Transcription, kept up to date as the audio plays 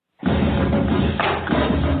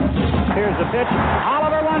Here's the pitch.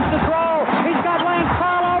 Oliver wants to throw. He's got Lance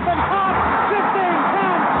Carl open. Caught. 15,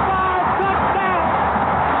 10, 5, touchdown.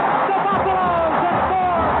 The Buffaloes at 4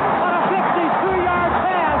 on a 52-yard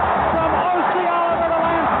pass from O.C. Oliver to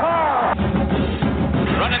Lance Carl.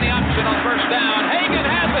 Running the option on first down. Hagan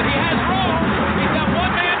has it. He has room. He's got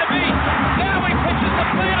one man to beat. Now he pitches to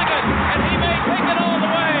Flanagan, and he may take it all the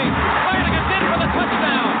way. Flanagan's in for the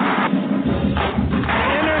touchdown.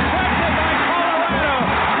 Intercepted by Colorado.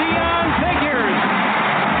 Deion Figures.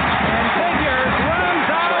 And Figures runs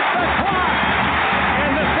out the clock.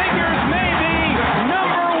 And the Figures may be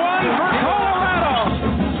number one for Colorado.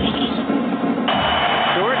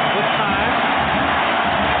 Stewart with time.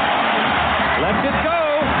 Left it go.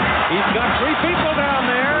 He's got three people down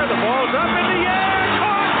there. The ball's up in the air.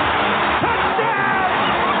 Caught. Touchdown!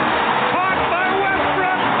 Caught by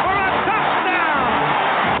Westbrook for a touchdown.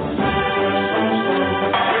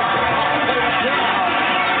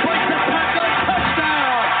 Breaks the tackle.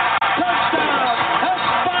 Touchdown! Touchdown! That's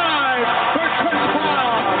 5 for Chris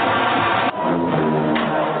Paul.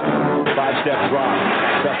 5-step drop.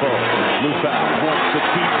 Bethel. Lufau wants the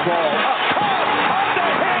deep ball. Up. Caught. Off the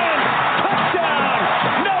hand. Touchdown.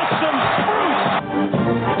 Nelson Spruce.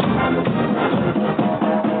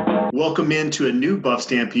 Welcome into a new Buff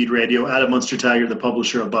Stampede Radio. Adam Munster Tiger, the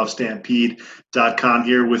publisher of BuffStampede.com,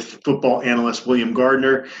 here with football analyst William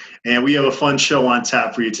Gardner. And we have a fun show on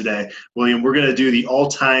tap for you today. William, we're going to do the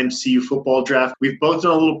all-time CU football draft. We've both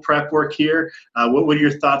done a little prep work here. What are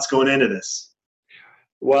your thoughts going into this?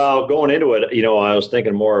 Well, going into it, I was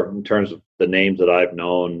thinking more in terms of the names that I've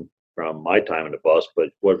known from my time in the Buffs, but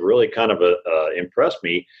what really kind of impressed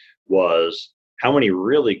me was how many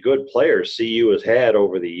really good players CU has had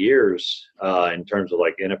over the years in terms of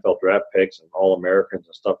like NFL draft picks and All-Americans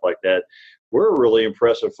and stuff like that. We're a really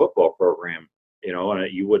impressive football program,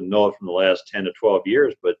 and you wouldn't know it from the last 10 to 12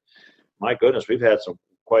 years, but my goodness, we've had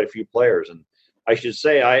quite a few players. And I should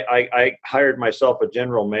say I hired myself a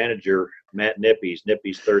general manager, Matt Nippies.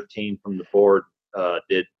 Nippies 13 from the board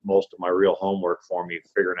did most of my real homework for me,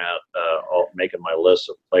 figuring out making my list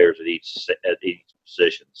of players at each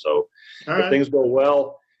position. So if things go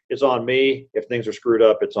well, it's on me. If things are screwed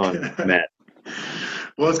up, it's on Matt.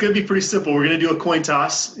 Well, it's going to be pretty simple. We're going to do a coin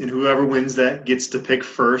toss, and whoever wins that gets to pick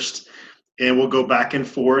first. And we'll go back and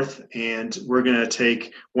forth, and we're going to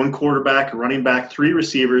take one quarterback, a running back, 3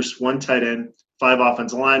 receivers, 1 tight end, 5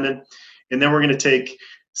 offensive linemen. And then we're going to take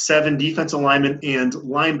 7 defensive linemen and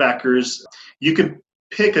linebackers. You can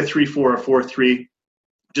pick a 3-4 or 4-3.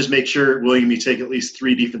 Just make sure, William, you take at least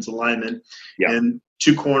 3 defensive linemen and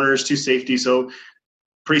 2 corners, 2 safeties. So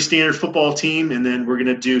pretty standard football team, and then we're going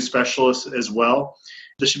to do specialists as well.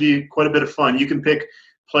 This should be quite a bit of fun. You can pick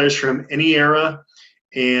players from any era,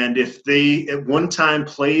 and if they at one time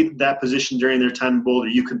played that position during their time in Boulder,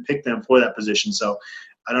 you can pick them for that position. So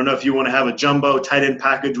I don't know if you want to have a jumbo tight end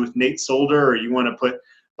package with Nate Solder, or you want to put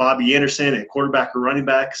Bobby Anderson at quarterback or running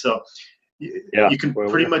back. So you can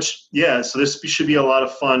pretty much, so this should be a lot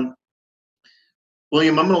of fun.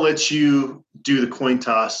 William, I'm going to let you do the coin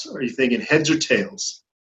toss. Are you thinking heads or tails?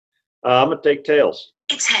 I'm going to take tails.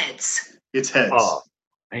 It's heads. It's heads. Oh,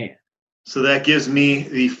 man. So that gives me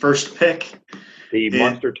the first pick. The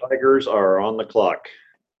Munster Tigers are on the clock.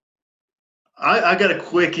 I got a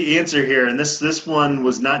quick answer here, and this one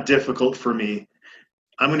was not difficult for me.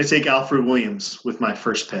 I'm going to take Alfred Williams with my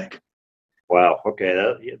first pick. Wow. Okay.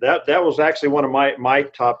 That was actually one of my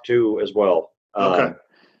top 2 as well. Okay.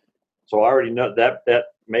 So I already know that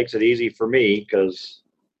makes it easy for me because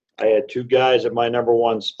I had 2 guys at my number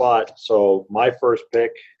 1 spot. So my first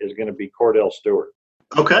pick is going to be Cordell Stewart.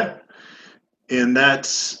 Okay. And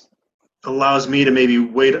that allows me to maybe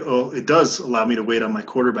wait. Oh, it does allow me to wait on my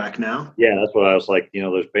quarterback now. Yeah, that's what I was like.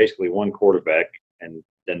 There's basically 1 quarterback and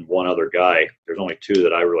then 1 other guy. There's only 2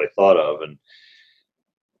 that I really thought of. And,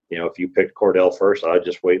 if you picked Cordell first, I'd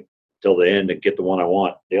just wait till the end and get the one I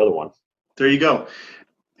want, the other one. There you go.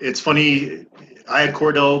 It's funny. I had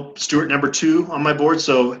Cordell Stewart number 2 on my board.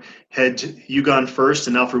 So had you gone first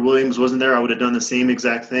and Alfred Williams wasn't there, I would have done the same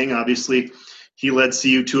exact thing. Obviously, he led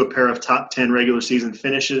CU to a pair of top 10 regular season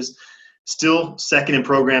finishes. Still second in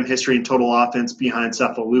program history in total offense behind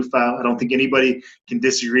Sefo Lufau. I don't think anybody can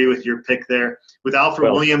disagree with your pick there. With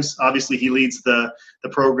Alfred Williams, obviously he leads the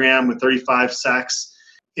program with 35 sacks.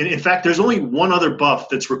 In fact, there's only one other Buff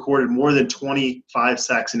that's recorded more than 25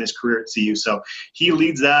 sacks in his career at CU. So he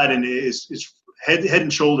leads that and is head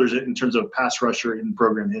and shoulders in terms of pass rusher in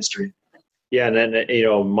program history. Yeah, and then,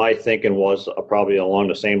 my thinking was probably along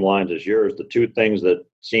the same lines as yours. The 2 things that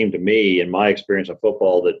seem to me, in my experience in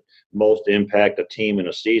football, that most impact a team in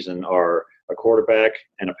a season are a quarterback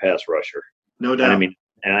and a pass rusher. No doubt. And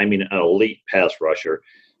and I mean an elite pass rusher.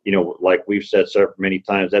 Like we've said so many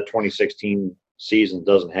times, that 2016 season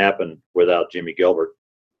doesn't happen without Jimmy Gilbert.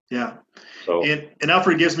 Yeah. So and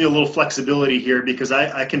Alfred gives me a little flexibility here because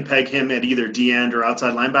I can peg him at either D end or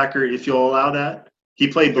outside linebacker if you'll allow that. He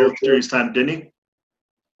played both through his time, didn't he?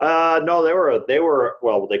 No, they were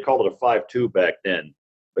well, they called it a 5-2 back then,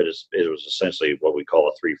 but it was essentially what we call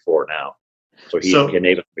a 3-4 now. So he and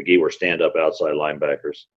Kanavis McGee were stand-up outside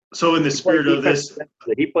linebackers. So in the spirit of this,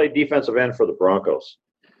 he played defensive end for the Broncos.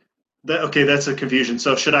 That's a confusion.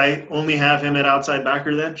 So should I only have him at outside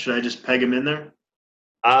backer then? Should I just peg him in there?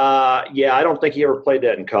 Yeah, I don't think he ever played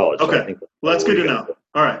that in college. Okay, So I think that's good to know.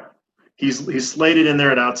 All right, he's slated in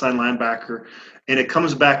there at outside linebacker, and it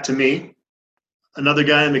comes back to me. Another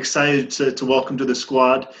guy I'm excited to welcome to the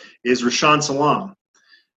squad is Rashaan Salaam.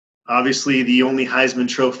 Obviously, the only Heisman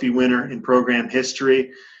Trophy winner in program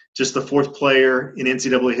history, just the fourth player in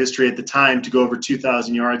NCAA history at the time to go over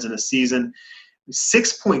 2,000 yards in a season.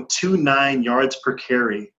 6.29 yards per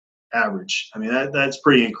carry average. I mean, that's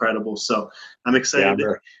pretty incredible. So I'm excited.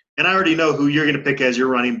 Yeah, and I already know who you're going to pick as your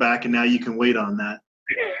running back, and now you can wait on that.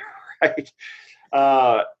 Right.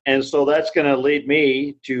 And so that's going to lead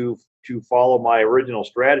me to follow my original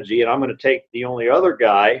strategy, and I'm going to take the only other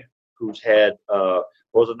guy who's had what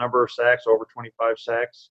was the number of sacks, over 25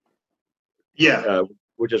 sacks? Yeah.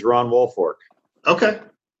 Which is Ron Wolfork. Okay,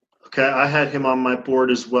 I had him on my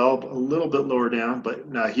board as well, a little bit lower down, but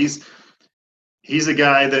no, he's a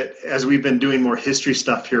guy that, as we've been doing more history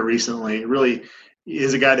stuff here recently, really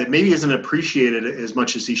is a guy that maybe isn't appreciated as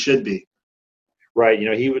much as he should be. Right.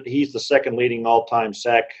 He's the second leading all-time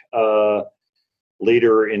sack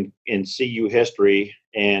leader in CU history,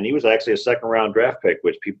 and he was actually a second-round draft pick,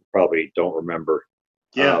 which people probably don't remember.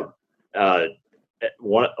 Yeah. A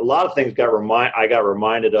lot of things I got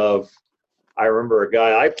reminded of. I remember a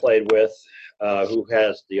guy I played with who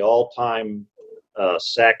has the all-time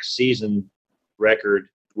sack season record,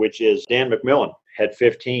 which is Dan McMillan, had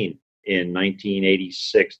 15 in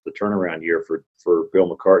 1986, the turnaround year for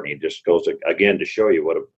Bill McCartney. It just goes again to show you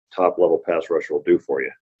what a top-level pass rusher will do for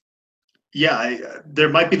you. Yeah, there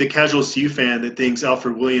might be the casual CU fan that thinks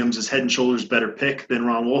Alfred Williams is head and shoulders better pick than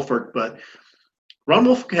Ron Wolfork, but Ron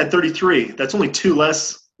Wolfork had 33. That's only 2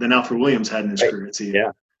 less than Alfred Williams had in his career at CU.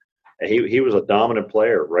 Yeah, he was a dominant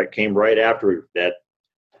player. Right, came right after that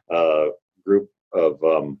group of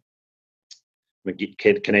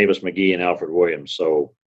Kanavis McGee and Alfred Williams.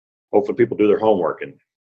 So hopefully people do their homework and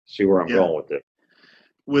see where I'm going with it.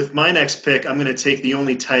 With my next pick, I'm going to take the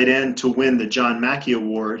only tight end to win the John Mackey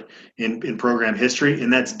Award in program history,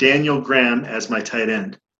 and that's Daniel Graham as my tight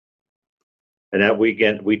end. And that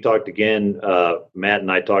weekend, we talked again, Matt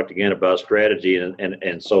and I talked again about strategy.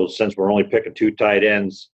 And so since we're only picking 2 tight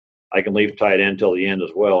ends, I can leave tight end till the end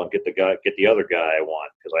as well and get the other guy I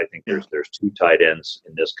want, because I think there's 2 tight ends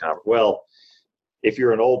in this conference. Well, if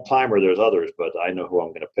you're an old timer, there's others, but I know who I'm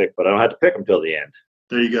going to pick, but I don't have to pick them till the end.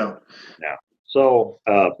 There you go. Now, so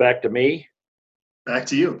back to me. Back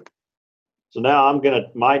to you. So now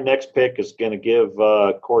my next pick is going to give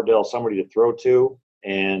Cordell somebody to throw to,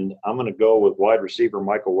 and I'm going to go with wide receiver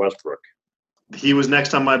Michael Westbrook. He was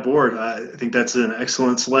next on my board. I think that's an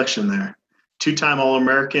excellent selection there. 2-time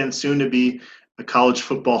All-American, soon to be a College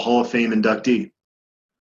Football Hall of Fame inductee.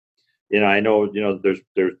 I know, there's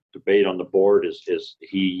debate on the board. Is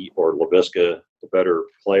he or Laviska the better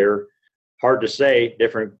player? Hard to say.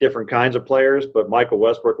 Different kinds of players, but Michael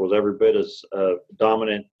Westbrook was every bit as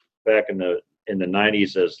dominant back in the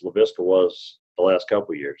 90s as Laviska was the last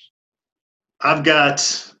couple of years. I've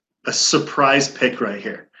got a surprise pick right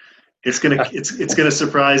here. It's gonna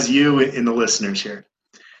surprise you and the listeners here.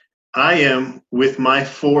 I am, with my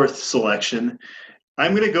 4th selection,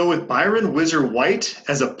 I'm going to go with Byron Whizzer White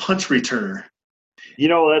as a punch returner.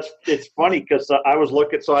 It's funny because I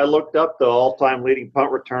looked up the all-time leading punt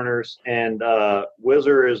returners, and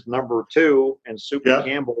Whizzer is number 2, and Soupy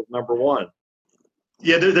Campbell is number 1.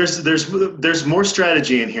 Yeah, there's more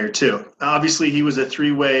strategy in here too. Obviously, he was a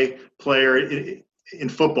 3-way player in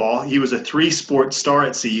football. He was a 3-sport star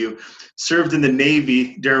at CU. Served in the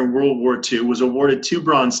Navy during World War II. Was awarded 2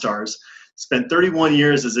 Bronze Stars. Spent 31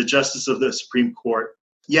 years as a justice of the Supreme Court.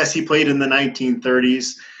 Yes, he played in the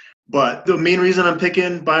 1930s, but the main reason I'm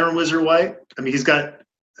picking Byron Whizzer White, I mean, he's got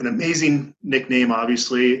an amazing nickname,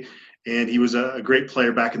 obviously, and he was a great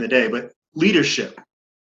player back in the day. But leadership,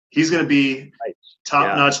 he's going to be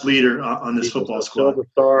top-notch leader on this football squad. Silver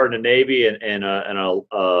Star in the Navy and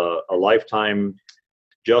a lifetime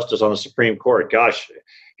justice on the Supreme Court. Gosh,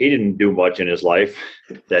 he didn't do much in his life,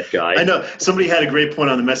 that guy. I know. Somebody had a great point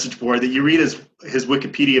on the message board that you read his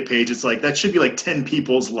Wikipedia page, it's like that should be like 10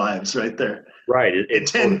 people's lives right there. Right.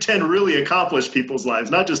 And 10 really accomplished people's lives,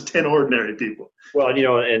 not just 10 ordinary people. Well, you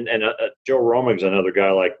know, and Joe Romig's another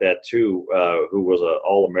guy like that too, who was an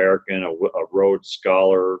All-American, a Rhodes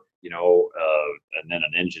Scholar, you know, and then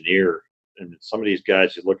an engineer. And some of these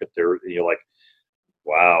guys, you look at their, you're like,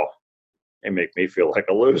 wow, they make me feel like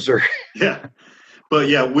a loser. Yeah. But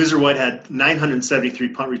yeah, Whizzer White had 973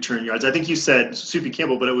 punt return yards. I think you said Soupy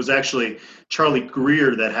Campbell, but it was actually Charlie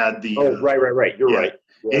Greer that had the. Oh, right. You're right.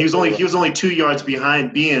 And he was only 2 yards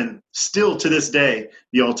behind being still to this day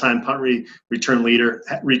the all-time punt return leader.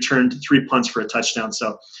 Returned 3 punts for a touchdown.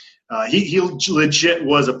 So he legit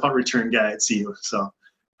was a punt return guy at CU. So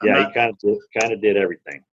he kind of did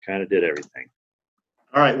everything.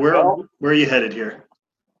 All right, where are you headed here?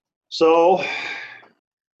 So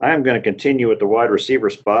I am going to continue at the wide receiver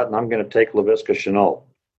spot, and I'm going to take Laviska Shenault.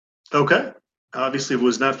 Okay. Obviously, if it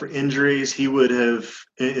was not for injuries, he would have,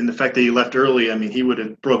 in the fact that he left early, I mean, he would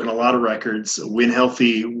have broken a lot of records. Win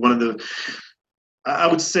healthy, one of the, I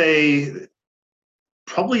would say,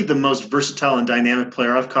 probably the most versatile and dynamic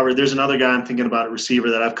player I've covered. There's another guy I'm thinking about, a receiver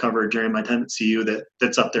that I've covered during my time at CU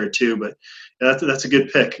that's up there too, but that's a good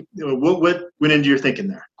pick. What went into your thinking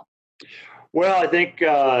there? Well, I think,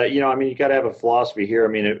 you got to have a philosophy here. I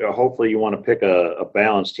mean, hopefully you want to pick a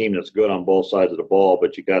balanced team that's good on both sides of the ball,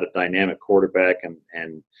 but you got a dynamic quarterback.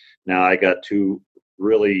 And now I got 2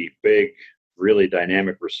 really big, really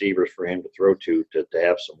dynamic receivers for him to throw to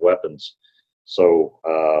have some weapons. So,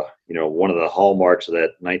 one of the hallmarks of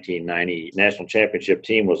that 1990 national championship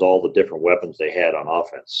team was all the different weapons they had on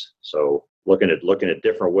offense. So looking at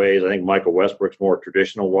different ways, I think Michael Westbrook's more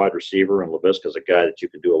traditional wide receiver, and Laviska's a guy that you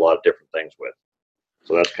can do a lot of different things with.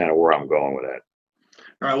 So that's kind of where I'm going with that.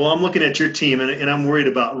 All right, well, I'm looking at your team, and I'm worried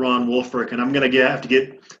about Ron Wolfrick, and I'm going to have to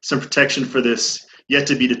get some protection for this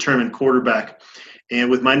yet-to-be-determined quarterback. And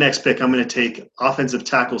with my next pick, I'm going to take offensive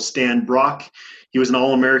tackle Stan Brock. He was an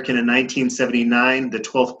All-American in 1979, the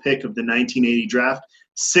 12th pick of the 1980 draft,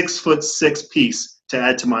 6'6" piece to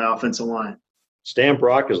add to my offensive line. Stan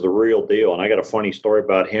Brock is the real deal, and I got a funny story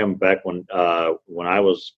about him. Back when I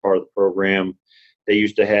was part of the program, they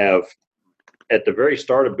used to have, at the very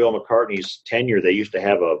start of Bill McCartney's tenure, they used to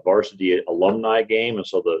have a varsity alumni game, and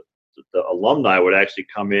so the alumni would actually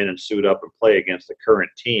come in and suit up and play against the current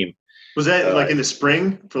team. Was that like in the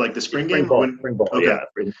spring for like the spring game? Spring ball, okay. Yeah.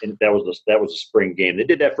 And that was a spring game. They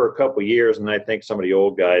did that for a couple of years, and I think some of the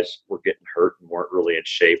old guys were getting hurt and weren't really in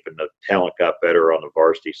shape, and the talent got better on the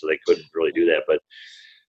varsity, so they couldn't really do that. But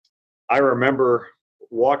I remember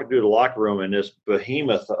walking through the locker room, and this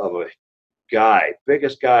behemoth of a guy,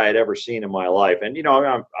 biggest guy I'd ever seen in my life. And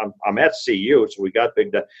I'm at CU, so we got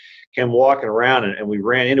big. Came walking around, and we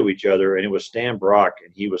ran into each other, and it was Stan Brock,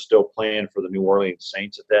 and he was still playing for the New Orleans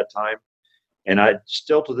Saints at that time. And I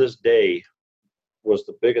still to this day was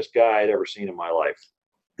the biggest guy I'd ever seen in my life,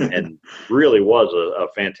 and really was a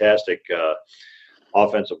fantastic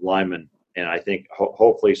offensive lineman. And I think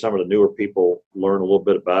hopefully some of the newer people learn a little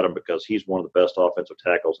bit about him, because he's one of the best offensive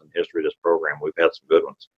tackles in the history of this program. We've had some good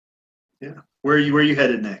ones. Yeah. Where are you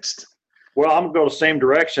headed next? Well, I'm going to go the same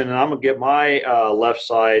direction, and I'm going to get my left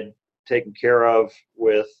side taken care of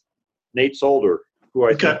with Nate Solder, who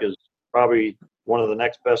I think is probably one of the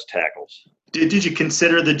next best tackles. Did you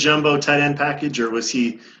consider the jumbo tight end package, or was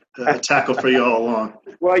he a tackle for you all along?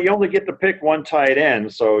 Well, you only get to pick one tight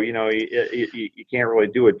end, so you can't really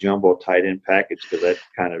do a jumbo tight end package, because that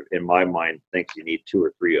kind of, in my mind, thinks you need 2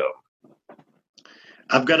 or 3 of them.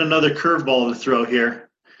 I've got another curveball to throw here,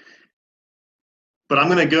 but I'm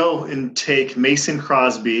going to go and take Mason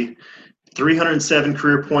Crosby. 307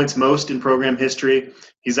 career points, most in program history.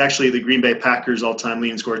 He's actually the Green Bay Packers all-time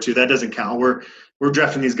leading scorer too. That doesn't count. We're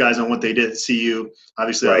drafting these guys on what they did at CU.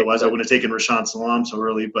 Obviously, right. Otherwise I wouldn't have taken Rashaan Salam so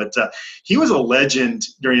early. But he was a legend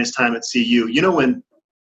during his time at CU. You know, when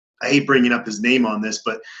I hate bringing up his name on this,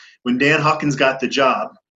 but when Dan Hawkins got the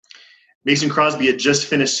job, Mason Crosby had just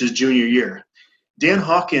finished his junior year. Dan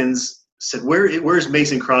Hawkins said, "Where's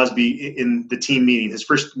Mason Crosby in the team meeting? His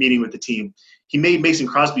first meeting with the team." He made Mason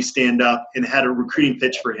Crosby stand up and had a recruiting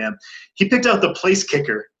pitch for him. He picked out the place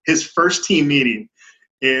kicker, his first team meeting.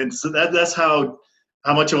 And so that's how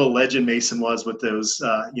much of a legend Mason was with those.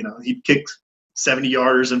 He kicked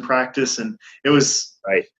 70-yarders in practice, and it was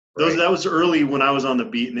right. That was early when I was on the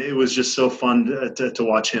beat, and it was just so fun to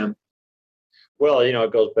watch him. Well,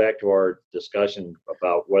 it goes back to our discussion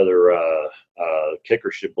about whether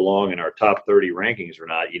kickers should belong in our top 30 rankings or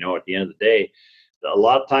not. At the end of the day, a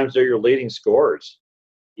lot of times they're your leading scorers,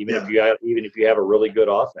 even if you have a really good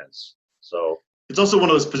offense. So it's also one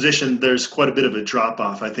of those positions. There's quite a bit of a drop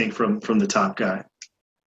off, I think, from the top guy.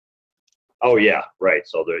 Oh yeah, right.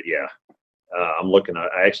 So I'm looking.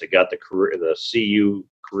 I actually got the CU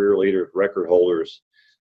career leaders, record holders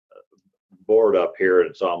board up here,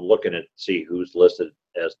 and so I'm looking at see who's listed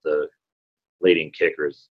as the leading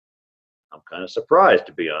kickers. I'm kind of surprised,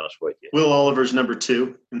 to be honest with you. Will Oliver's number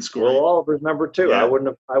 2 in scoring. Will Oliver's number 2. Yeah.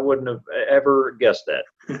 I wouldn't have ever guessed that.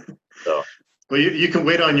 So. Well, you can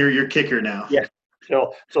wait on your kicker now. Yeah.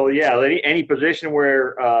 So yeah, any position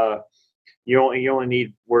where you only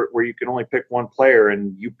need where you can only pick one player,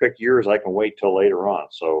 and you pick yours, I can wait till later on.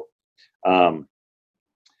 So,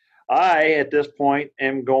 I at this point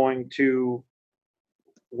am going to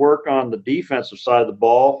work on the defensive side of the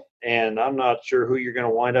ball, and I'm not sure who you're going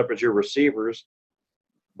to wind up as your receivers,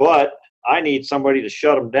 but I need somebody to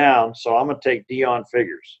shut them down. So I'm going to take Deon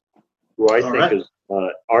Figures, who I think is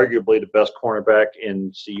arguably the best cornerback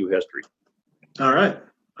in CU history. All right.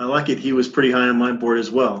 I like it. He was pretty high on my board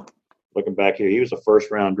as well. Looking back here, he was a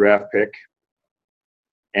first-round draft pick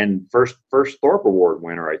and first Thorpe Award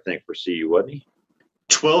winner, I think, for CU, wasn't he?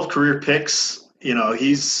 12 career picks.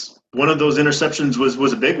 He's one of those interceptions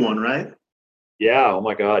was a big one, right? Yeah. Oh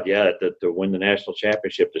my God. Yeah. To win the national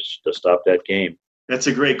championship to stop that game. That's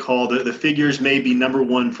a great call. The Figures may be number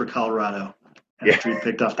 1 for Colorado after he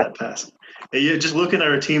picked off that pass. You're just looking at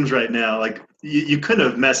our teams right now. Like you couldn't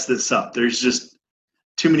have messed this up. There's just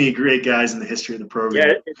too many great guys in the history of the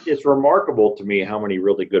program. Yeah, it's remarkable to me how many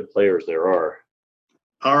really good players there are.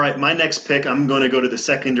 All right, my next pick, I'm going to go to the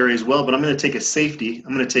secondary as well, but I'm going to take a safety.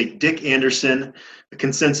 I'm going to take Dick Anderson, a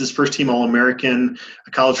consensus first-team All-American,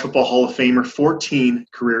 a college football Hall of Famer, 14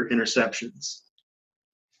 career interceptions.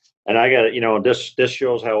 And I got this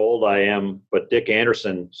shows how old I am, but Dick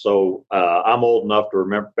Anderson. So I'm old enough to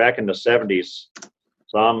remember back in the 70s.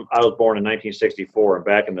 So I was born in 1964, and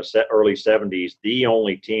back in the early 70s, the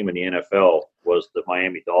only team in the NFL was the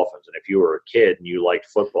Miami Dolphins. And if you were a kid and you liked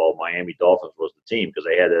football, Miami Dolphins was the team because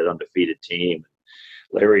they had that undefeated team.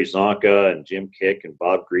 Larry Zonka and Jim Kick and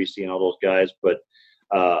Bob Greasy and all those guys. But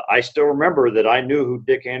I still remember that I knew who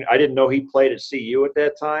Dick Anderson. I didn't know he played at CU at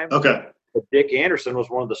that time. Okay. But Dick Anderson was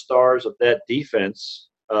one of the stars of that defense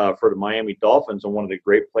for the Miami Dolphins and one of the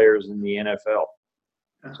great players in the NFL.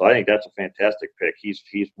 So I think that's a fantastic pick. He's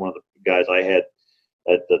one of the guys I had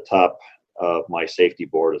at the top of my safety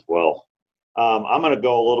board as well. I'm going to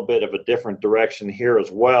go a little bit of a different direction here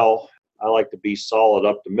as well. I like to be solid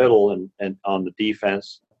up the middle and on the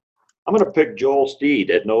defense. I'm going to pick Joel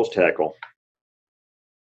Steed at nose tackle.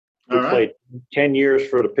 He played 10 years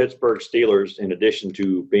for the Pittsburgh Steelers in addition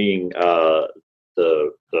to being the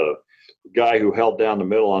guy who held down the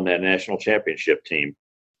middle on that national championship team.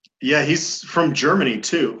 Yeah, he's from Germany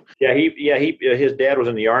too. Yeah, his dad was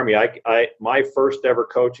in the Army. My first ever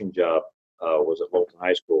coaching job was at Lowton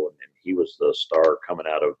High School, and he was the star coming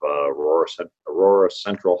out of Aurora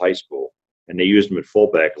Central High School, and they used him at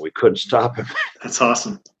fullback, and we couldn't stop him. That's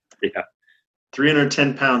awesome. Yeah,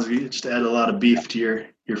 310 pounds. You just add a lot of beef to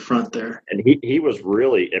your front there. And he was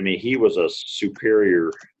really. I mean, he was a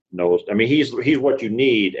superior nose. I mean, he's what you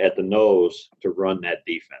need at the nose to run that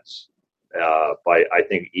defense. By I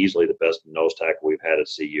think easily the best nose tackle we've had at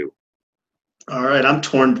CU. All right, I'm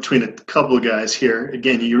torn between a couple of guys here.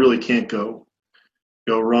 Again, you really can't go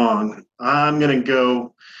wrong. I'm gonna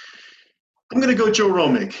go Joe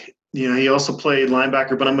Romig. He also played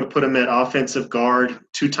linebacker, but I'm gonna put him at offensive guard,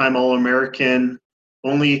 2-time All-American.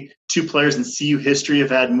 Only 2 players in CU history have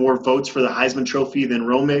had more votes for the Heisman Trophy than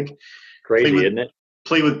Romig. Crazy, isn't it?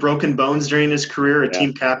 Played with broken bones during his career,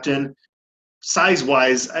 team captain.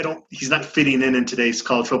 Size-wise, he's not fitting in today's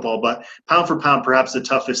college football, but pound for pound, perhaps the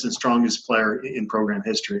toughest and strongest player in program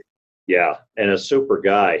history. Yeah, and a super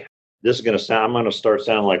guy. This is I'm going to start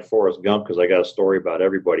sounding like Forrest Gump because I got a story about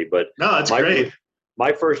everybody. But no, that's great.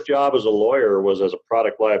 My first job as a lawyer was as a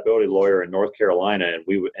product liability lawyer in North Carolina, and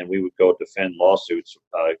we would go defend lawsuits.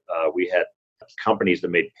 We had companies that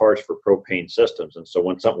made parts for propane systems, and so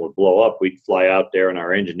when something would blow up, we'd fly out there, and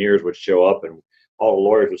our engineers would show up, and all the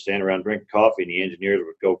lawyers would stand around drinking coffee, and the engineers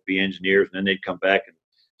would go be engineers, and then they'd come back and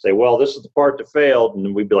say, "Well, this is the part that failed,"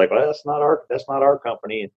 and we'd be like, "Well, that's not our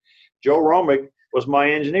company." And Joe Romig was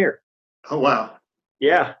my engineer. Oh wow!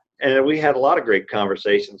 Yeah, and we had a lot of great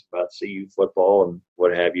conversations about CU football and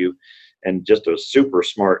what have you, and just a super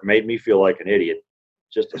smart, made me feel like an idiot.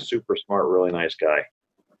 Just a super smart, really nice guy,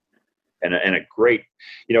 and a great.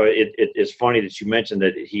 It's funny that you mentioned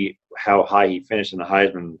that how high he finished in the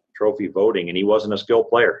Heisman Trophy voting, and he wasn't a skilled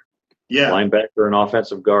player. Yeah, linebacker and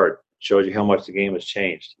offensive guard. Shows you how much the game has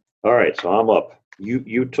changed. All right, so I'm up.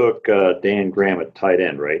 You took Dan Graham at tight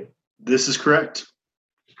end, right? This is correct.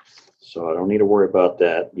 So I don't need to worry about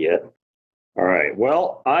that yet. All right.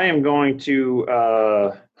 Well, I am going to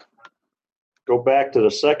go back to the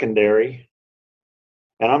secondary,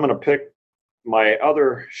 and I'm going to pick my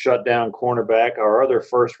other shutdown cornerback, our other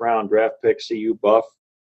first-round draft pick, CU Buff,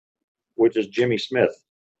 which is Jimmy Smith.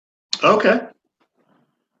 Okay.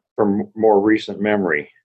 From more recent memory,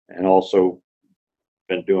 and also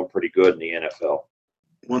been doing pretty good in the NFL.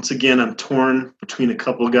 Once again, I'm torn between a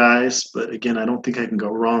couple guys, but again, I don't think I can go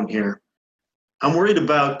wrong here. I'm worried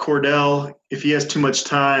about Cordell if he has too much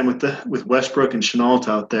time with Westbrook and Chenault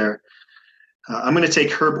out there. I'm going to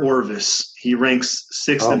take Herb Orvis. He ranks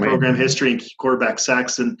sixth in program history in quarterback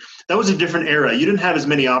sacks, and that was a different era. You didn't have as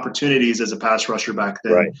many opportunities as a pass rusher back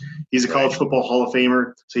then. Right. He's a college football Hall of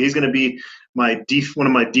Famer, so he's going to be one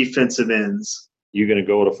of my defensive ends. You going to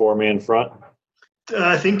go with a 4-man front?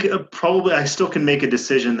 I think probably I still can make a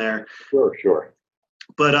decision there. Sure.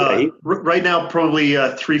 But right now, probably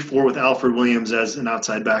 3-4 with Alfred Williams as an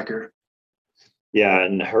outside backer. Yeah,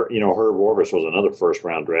 and Herb Orvis was another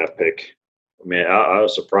first-round draft pick. I mean, I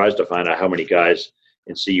was surprised to find out how many guys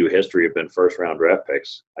in CU history have been first-round draft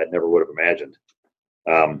picks. I never would have imagined.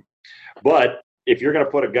 But if you're going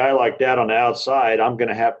to put a guy like that on the outside, I'm going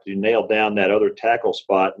to have to nail down that other tackle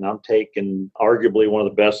spot, and I'm taking arguably one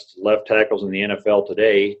of the best left tackles in the NFL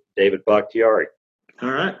today, David Bakhtiari.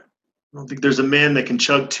 All right. I don't think there's a man that can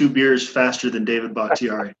chug 2 beers faster than David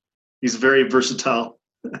Bakhtiari. He's very versatile.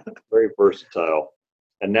 Very versatile.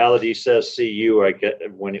 And now that he says CU, I get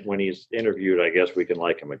when he's interviewed, I guess we can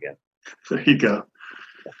like him again. There you go.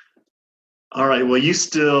 All right. Well, you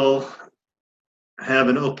still have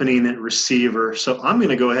an opening at receiver, so I'm going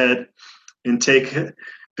to go ahead and take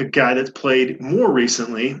a guy that's played more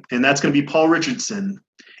recently, and that's going to be Paul Richardson.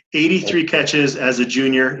 83 catches as a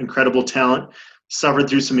junior, incredible talent. Suffered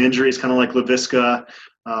through some injuries, kind of like Laviska,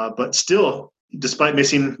 but still, despite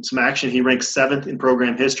missing some action, he ranks 7th in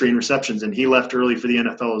program history in receptions, and he left early for the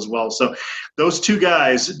NFL as well. So those two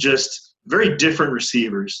guys, just very different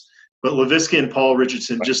receivers. But Laviska and Paul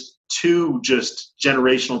Richardson, just two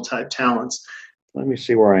generational type talents. Let me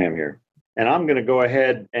see where I am here. And I'm going to go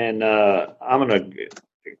ahead and I'm going to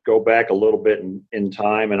go back a little bit in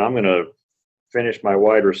time, and I'm going to finish my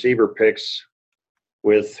wide receiver picks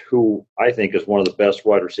with who I think is one of the best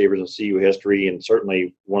wide receivers in CU history, and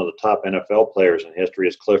certainly one of the top NFL players in history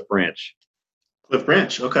is Cliff Branch. Cliff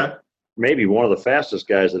Branch, okay. Maybe one of the fastest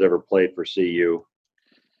guys that ever played for CU.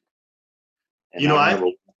 And I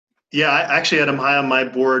actually had him high on my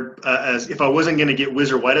board as if I wasn't going to get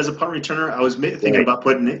Whizzer White as a punt returner, I was thinking about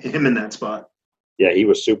putting him in that spot. Yeah, he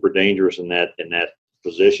was super dangerous in that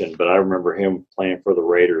position, but I remember him playing for the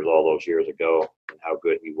Raiders all those years ago and how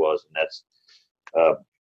good he was, and that's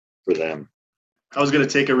for them. I was going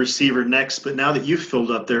to take a receiver next, but now that you've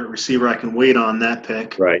filled up their receiver, I can wait on that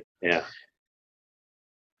pick. Right, yeah.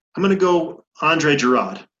 I'm going to go Andre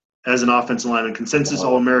Gerard as an offensive lineman, consensus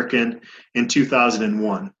All-American in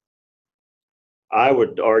 2001. I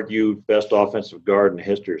would argue best offensive guard in the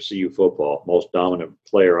history of CU football, most dominant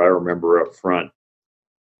player I remember up front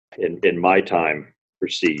in my time for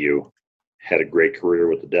CU. Had a great career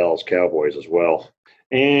with the Dallas Cowboys as well.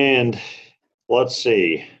 And let's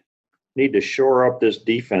see, need to shore up this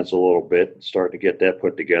defense a little bit and start to get that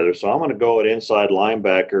put together. So I'm going to go at inside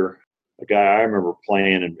linebacker, a guy I remember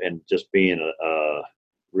playing and just being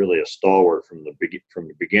really a stalwart from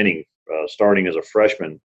the beginning, starting as a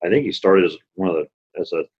freshman. I think he started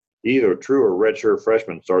as either a true or redshirt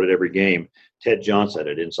freshman, started every game. Ted Johnson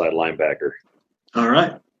at inside linebacker. All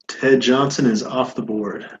right. Ted Johnson is off the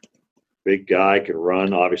board. Big guy, could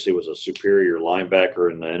run, obviously was a superior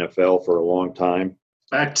linebacker in the NFL for a long time.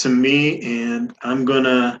 Back to me, and I'm going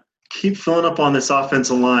to keep filling up on this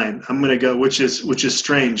offensive line. I'm going to go, which is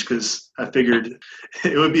strange because I figured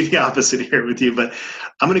it would be the opposite here with you, but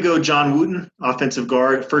I'm going to go John Wooten, offensive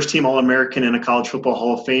guard, first-team All-American and a College Football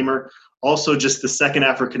Hall of Famer. Also just the second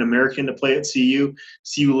African-American to play at CU.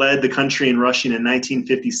 CU led the country in rushing in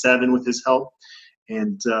 1957 with his help,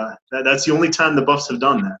 and that's the only time the Buffs have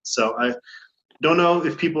done that. So I don't know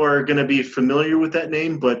if people are going to be familiar with that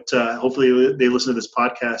name, but hopefully they listen to this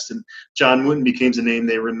podcast, and John Wooten becomes a name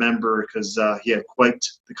they remember because he had quite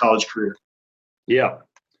the college career. Yeah.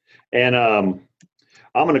 And I'm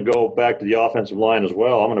going to go back to the offensive line as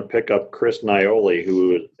well. I'm going to pick up Chris Nioli,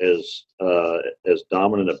 who is as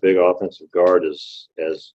dominant a big offensive guard as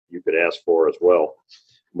you could ask for as well,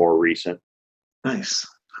 more recent. Nice.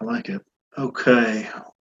 I like it. Okay.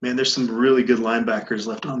 Man, there's some really good linebackers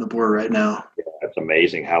left on the board right now. Yeah, it's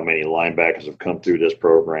amazing how many linebackers have come through this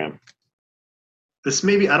program. I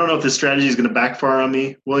don't know if this strategy is going to backfire on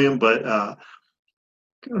me, William, but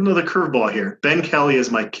another curveball here. Ben Kelly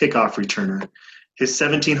is my kickoff returner. His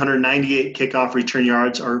 1,798 kickoff return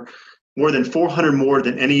yards are more than 400 more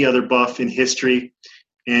than any other Buff in history,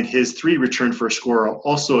 and his 3 return for a score are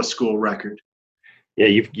also a school record. Yeah,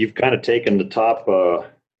 you've kind of taken the top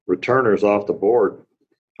returners off the board.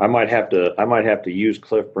 I might have to use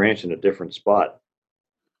Cliff Branch in a different spot.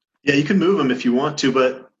 Yeah, you can move him if you want to,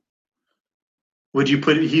 but would you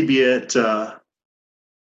put he'd be at kickoff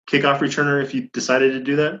returner if you decided to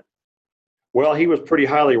do that? Well, he was pretty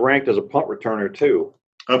highly ranked as a punt returner too.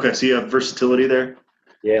 Okay, so you have versatility there.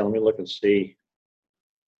 Yeah, let me look and see.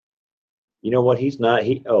 You know what? He's not.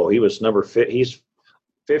 He was number 5. He's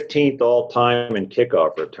 15th all time in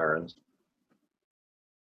kickoff returns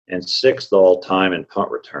and 6th all time in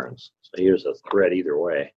punt returns. So he was a threat either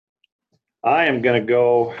way. I am going to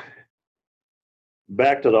go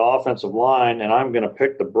back to the offensive line, and I'm going to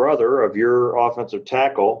pick the brother of your offensive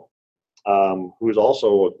tackle, who's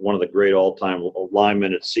also one of the great all-time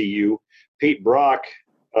linemen at CU. Pete Brock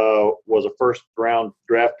was a first-round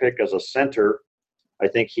draft pick as a center. I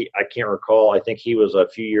can't recall. I think he was a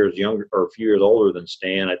few years younger or a few years older than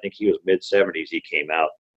Stan. I think he was mid-70s. He came out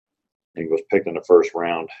and he was picked in the first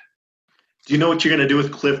round. Do you know what you're going to do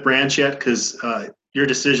with Cliff Branch yet? Because your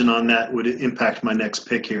decision on that would impact my next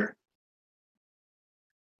pick here.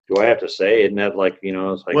 Do I have to say? Isn't that like,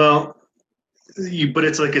 it's like. Well, but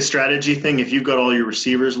it's like a strategy thing. If you've got all your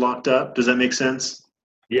receivers locked up, does that make sense?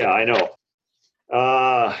 Yeah, I know.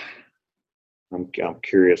 I'm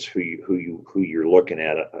curious who you're looking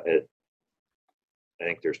at. I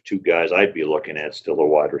think there's 2 guys I'd be looking at still a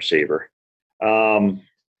wide receiver.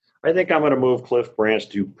 I think I'm going to move Cliff Branch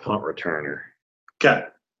to punt returner. Okay.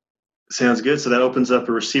 Sounds good. So that opens up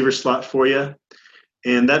a receiver slot for you.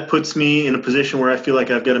 And that puts me in a position where I feel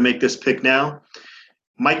like I've got to make this pick now.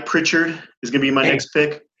 Mike Pritchard is going to be my next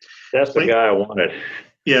pick. That's the guy I wanted.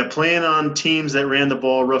 Yeah, playing on teams that ran the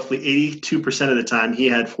ball roughly 82% of the time. He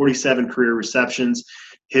had 47 career receptions.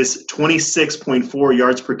 His 26.4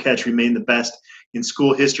 yards per catch remained the best in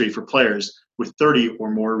school history for players with 30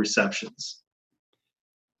 or more receptions.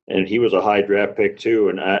 And he was a high draft pick too.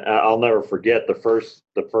 And I'll never forget the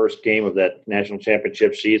first game of that national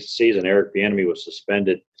championship season. Eric Bieniemy was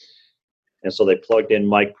suspended, and so they plugged in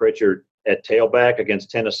Mike Pritchard at tailback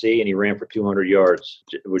against Tennessee, and he ran for 200 yards.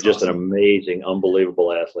 It was just awesome. An amazing,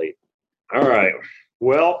 unbelievable athlete. All right.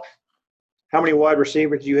 Well, how many wide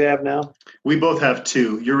receivers do you have now? We both have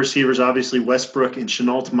 2. Your receivers, obviously, Westbrook and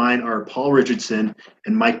Chenault. Mine are Paul Richardson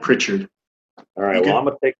and Mike Pritchard. All right. Well, I'm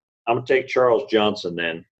gonna take Charles Johnson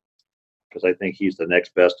then, because I think he's the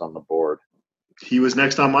next best on the board. He was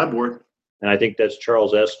next on my board. And I think that's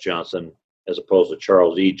Charles S. Johnson as opposed to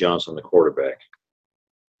Charles E. Johnson, the quarterback.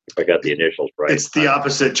 If I got the initials right. It's the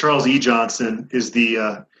opposite. Charles E. Johnson is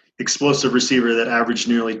the explosive receiver that averaged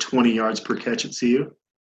nearly 20 yards per catch at CU.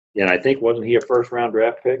 Yeah, and I think, wasn't he a first-round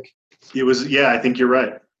draft pick? It was. Yeah, I think you're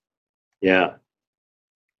right. Yeah.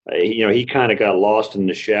 He kind of got lost in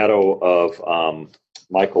the shadow of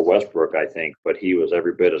Michael Westbrook, I think, but he was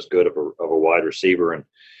every bit as good of a wide receiver and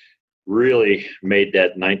really made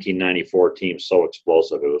that 1994 team so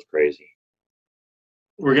explosive. It was crazy.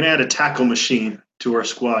 We're going to add a tackle machine to our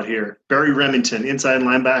squad here. Barry Remington, inside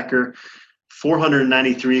linebacker,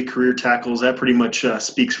 493 career tackles. That pretty much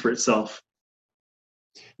speaks for itself.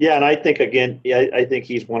 Yeah, and I think, I think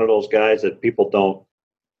he's one of those guys that people don't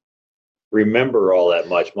remember all that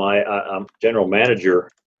much. My general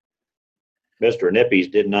manager, Mr.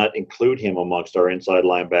 Nippies, did not include him amongst our inside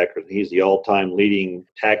linebackers. He's the all-time leading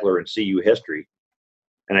tackler in CU history.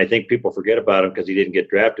 And I think people forget about him because he didn't get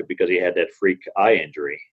drafted because he had that freak eye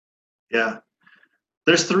injury. Yeah.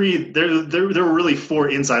 There's 3 – there were really 4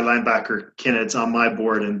 inside linebacker candidates on my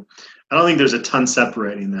board, and I don't think there's a ton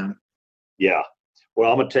separating them. Yeah. Well,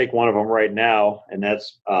 I'm going to take one of them right now, and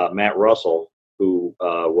that's Matt Russell, who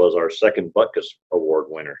was our second Butkus Award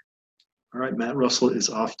winner. All right, Matt Russell is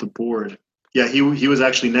off the board. Yeah, he was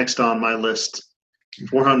actually next on my list.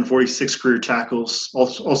 446 career tackles,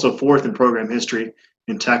 also 4th in program history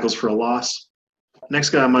in tackles for a loss. Next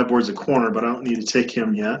guy on my board is a corner, but I don't need to take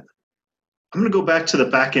him yet. I'm going to go back to the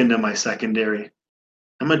back end of my secondary.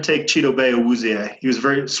 I'm going to take Chidobe Awuzie. He was a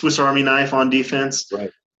very Swiss Army knife on defense,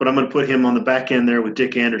 right? But I'm going to put him on the back end there with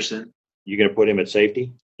Dick Anderson. You going to put him at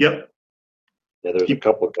safety? Yep. Yeah, there's a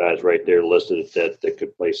couple of guys right there listed that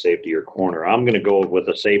could play safety or corner. I'm going to go with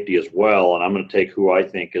a safety as well, and I'm going to take who I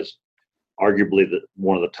think is arguably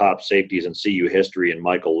one of the top safeties in CU history, and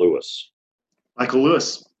Michael Lewis. Michael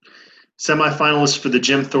Lewis, semifinalist for the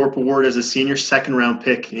Jim Thorpe Award as a senior, 2nd-round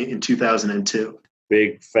pick in 2002.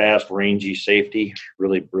 Big, fast, rangy safety.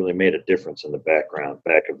 Really made a difference in the back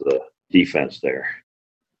of the defense there.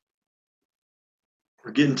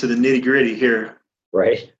 We're getting to the nitty-gritty here.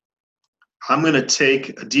 Right. I'm going to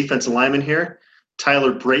take a defensive lineman here,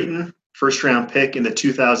 Tyler Brayton, first-round pick in the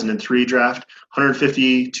 2003 draft,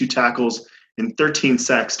 152 tackles and 13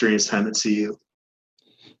 sacks during his time at CU.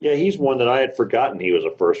 Yeah, he's one that I had forgotten he was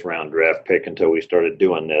a first-round draft pick until we started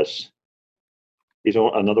doing this. He's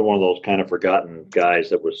another one of those kind of forgotten guys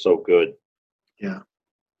that was so good. Yeah.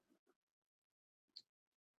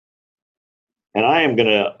 And I am going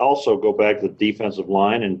to also go back to the defensive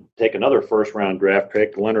line and take another first-round draft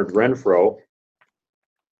pick, Leonard Renfro,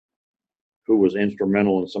 who was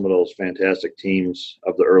instrumental in some of those fantastic teams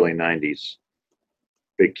of the early 90s.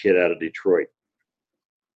 Big kid out of Detroit.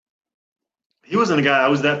 He wasn't a guy I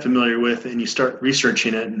was that familiar with, and you start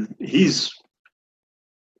researching it, and he's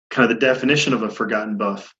kind of the definition of a forgotten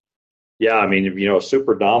buff. Yeah, I mean,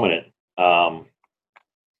 super dominant on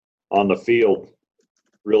the field.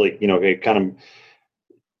 Really, kind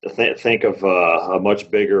of think of a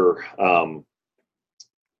much bigger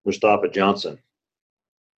Mustafa Johnson.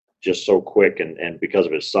 Just so quick, and because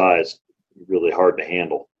of his size, really hard to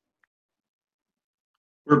handle.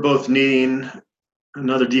 We're both needing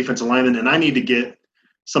another defensive lineman, and I need to get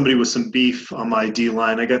somebody with some beef on my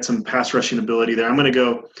D-line. I got some pass rushing ability there. I'm going to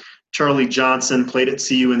go Charlie Johnson, played at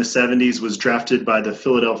CU in the 70s, was drafted by the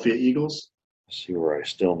Philadelphia Eagles. Let's see where I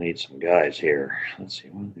still need some guys here. Let's see.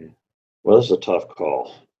 Well, this is a tough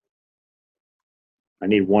call. I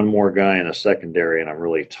need one more guy in a secondary, and I'm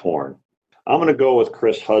really torn. I'm going to go with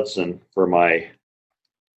Chris Hudson for my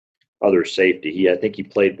other safety. I think he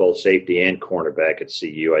played both safety and cornerback at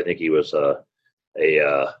CU. I think he was a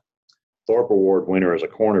Thorpe Award winner as a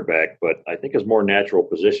cornerback, but I think his more natural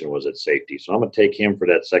position was at safety. So I'm going to take him for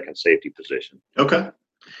that second safety position. Okay.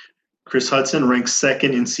 Chris Hudson ranks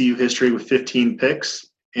second in CU history with 15 picks.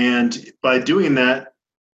 And by doing that,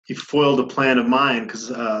 he foiled a plan of mine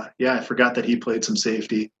because, I forgot that he played some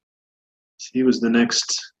safety. So he was the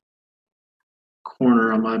next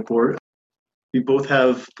corner on my board. We both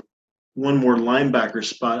have one more linebacker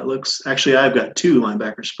spot. It looks – actually, I've got two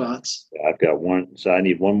linebacker spots. I've got one. So I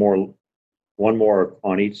need one more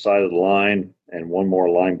on each side of the line and one more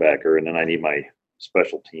linebacker, and then I need my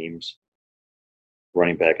special teams,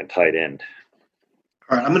 running back and tight end.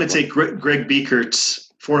 All right, I'm going to take Greg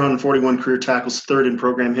Biekert's 441 career tackles, third in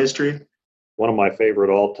program history. One of my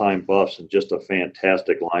favorite all-time buffs and just a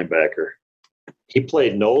fantastic linebacker. He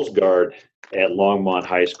played nose guard at Longmont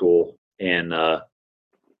High School, and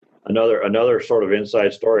another sort of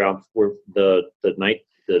inside story.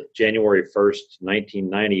 The January 1st,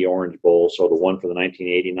 1990 Orange Bowl, so the one for the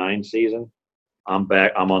 1989 season. I'm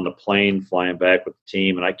back. I'm on the plane flying back with the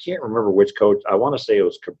team, and I can't remember which coach. I want to say it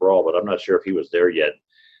was Cabral, but I'm not sure if he was there yet.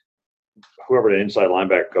 Whoever the inside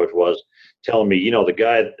linebacker coach was, telling me, the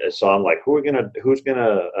guy. So I'm like, who's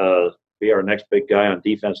gonna be our next big guy on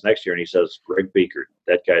defense next year? And he says, Greg Biekert.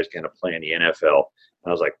 That guy's gonna play in the NFL. And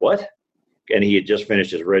I was like, what? And he had just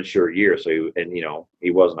finished his redshirt year, so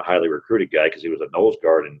he wasn't a highly recruited guy because he was a nose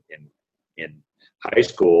guard in high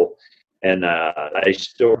school. And I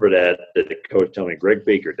still remember that the coach told me, Greg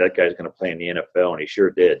Biekert, that guy's going to play in the NFL, and he sure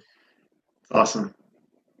did. Awesome.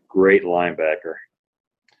 Great linebacker.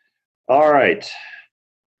 All right.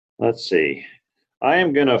 Let's see. I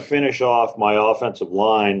am going to finish off my offensive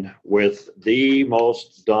line with the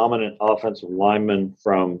most dominant offensive lineman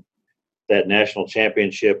from that national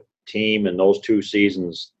championship team in those two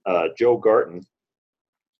seasons, Joe Garton.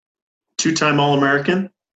 Two-time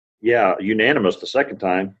All-American? Yeah, unanimous the second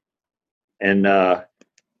time. And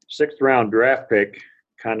sixth-round draft pick,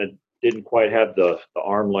 kind of didn't quite have the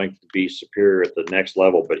arm length to be superior at the next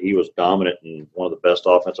level, but he was dominant and one of the best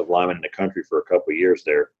offensive linemen in the country for a couple of years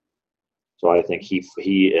there. So I think he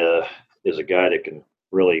is a guy that can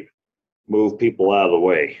really move people out of the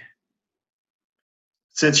way.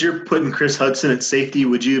 Since you're putting Chris Hudson at safety,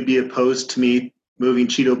 would you be opposed to me moving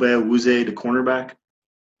Chidobe Awuzie to cornerback?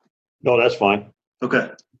 No, that's fine. Okay.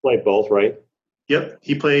 Played both, right? Yep.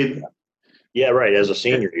 He played – yeah, right. As a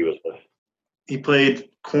senior, he played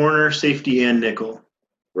corner, safety, and nickel.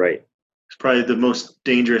 Right. It's probably the most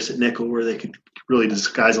dangerous at nickel, where they could really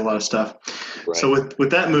disguise a lot of stuff. Right. So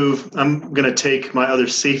with that move, I'm going to take my other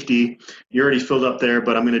safety. You already filled up there,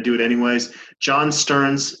 but I'm going to do it anyways. John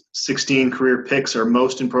Stearns' 16 career picks are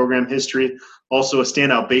most in program history. Also a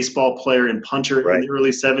standout baseball player and punter in the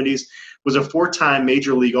early 70s. Was a four-time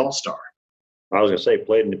Major League All-Star. I was going to say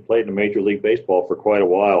played in Major League Baseball for quite a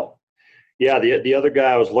while. Yeah, the other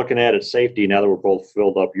guy I was looking at safety, now that we're both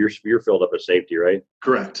filled up, you're filled up at safety, right?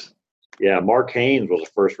 Correct. Yeah, Mark Haynes was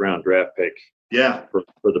a first-round draft pick. Yeah. For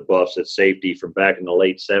the Buffs at safety from back in the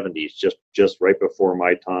late 70s, just right before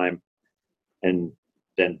my time. And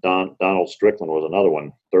then Donald Strickland was another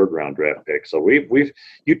one, 3rd round draft pick. So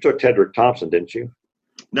you took Tedrick Thompson, didn't you?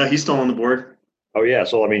 No, he's still on the board. Oh yeah.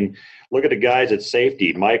 So I mean, look at the guys at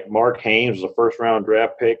safety. Mark Haynes was a 1st round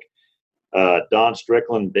draft pick. Don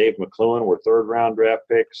Strickland, Dave McClellan were 3rd round draft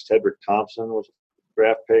picks. Tedrick Thompson was a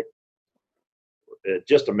draft pick. It's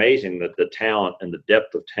just amazing that the talent and the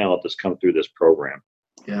depth of talent that's come through this program.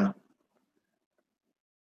 Yeah.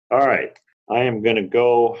 All right. I am going to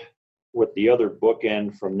go with the other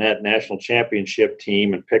bookend from that national championship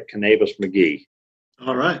team and pick Kanavis McGee.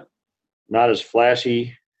 All right. Not as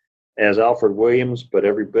flashy as Alfred Williams, but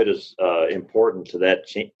every bit as important to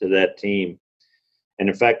that team. And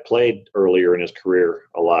in fact, played earlier in his career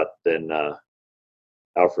a lot than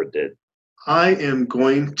Alfred did. I am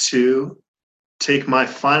going to take my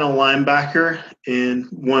final linebacker in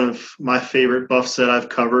one of my favorite buffs that I've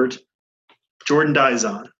covered, Jordan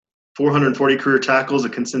Dizon. 440 career tackles, a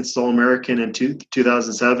consensus All-American in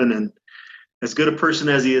 2007, and as good a person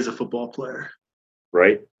as he is a football player.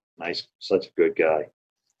 Right. Nice. Such a good guy.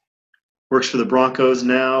 Works for the Broncos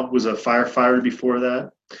now, was a firefighter before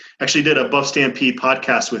that. Actually did a Buff Stampede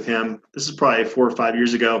podcast with him. This is probably 4 or 5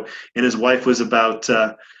 years ago, and his wife was about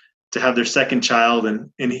to have their second child, and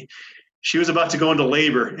she was about to go into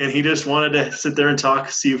labor, and he just wanted to sit there and talk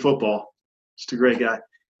CU football. Just a great guy.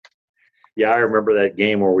 Yeah, I remember that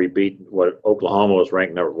game where we beat Oklahoma was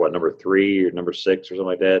ranked number 3 or number 6 or something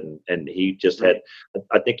like that, and he just had,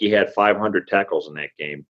 I think he had 500 tackles in that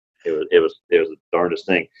game. It was the darndest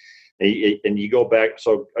thing. And you go back,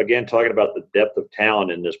 so again, talking about the depth of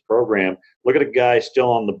talent in this program, look at a guy still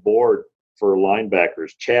on the board for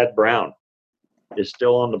linebackers. Chad Brown is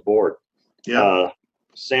still on the board. Yeah.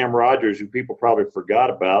 Sam Rogers, who people probably forgot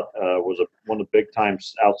about, was one of the big-time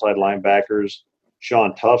outside linebackers.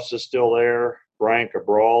 Sean Tufts is still there. Brian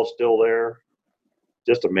Cabral is still there.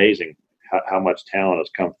 Just amazing how much talent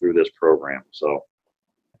has come through this program. So,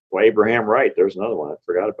 Abraham Wright, there's another one. I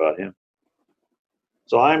forgot about him.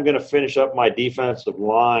 So I'm going to finish up my defensive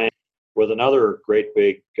line with another great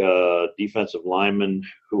big defensive lineman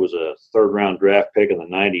who was a 3rd round draft pick in the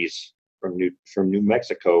 90s from New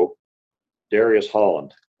Mexico, Darius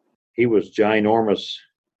Holland. He was ginormous,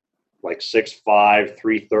 like 6'5",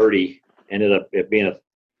 330. Ended up being a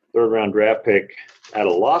 3rd round draft pick out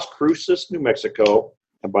of Las Cruces, New Mexico.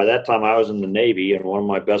 And by that time I was in the Navy, and one of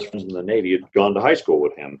my best friends in the Navy had gone to high school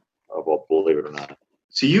with him, believe it or not.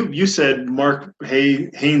 So you said Mark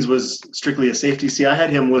Haynes was strictly a safety. See, I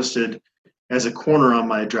had him listed as a corner on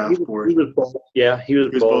my draft board. He was both. Yeah, he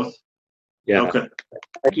was both. Yeah. Okay.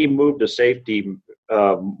 I think he moved to safety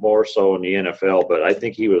more so in the NFL, but I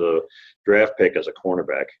think he was a draft pick as a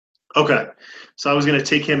cornerback. Okay. So I was going to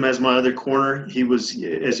take him as my other corner. He was,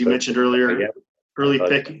 as you mentioned earlier, early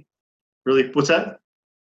pick. Really, what's that?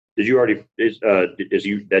 Did you already is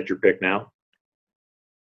you that your pick now?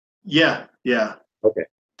 Yeah. Okay.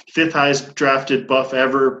 5th highest drafted buff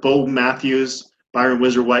ever. Bo Matthews, Byron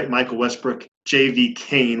Whizzer-White, Michael Westbrook, J.V.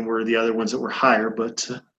 Kane were the other ones that were higher. But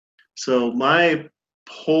so my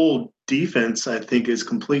whole defense, I think, is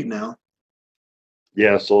complete now.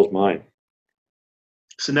 Yeah, so is mine.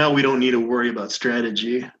 So now we don't need to worry about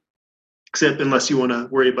strategy, except unless you want to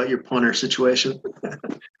worry about your punter situation.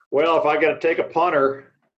 Well, if I got to take a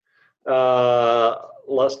punter,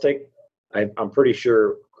 let's take. I'm pretty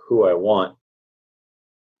sure who I want,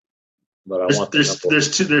 but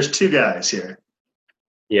there's two guys here.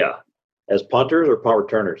 Yeah, as punters or punt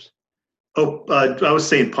returners. Oh, I was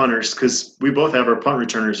saying punters because we both have our punt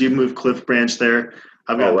returners. You moved Cliff Branch there.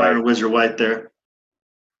 I've got Byron Whizzer-White there.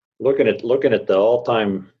 Looking at the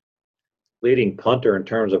all-time leading punter in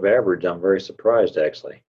terms of average, I'm very surprised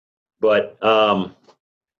actually. But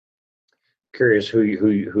curious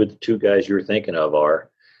who the 2 guys you're thinking of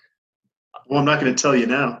are. Well, I'm not going to tell you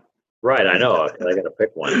now. Right, I know. I got to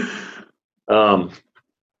pick one.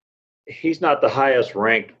 He's not the highest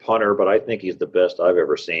ranked punter, but I think he's the best I've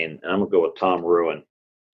ever seen. And I'm going to go with Tom Ruin.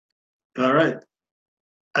 All right.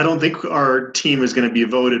 I don't think our team is going to be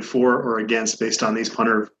voted for or against based on these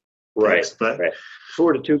punter picks, but right. Who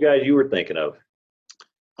are the 2 guys you were thinking of?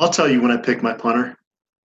 I'll tell you when I pick my punter.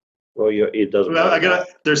 Well, it doesn't matter.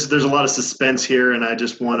 There's a lot of suspense here, and I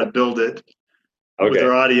just want to build it with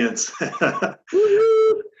our audience.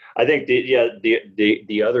 I think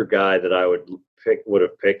the other guy that I would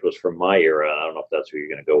have picked was from my era. I don't know if that's who you're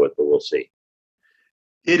going to go with, but we'll see.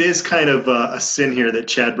 It is kind of a sin here that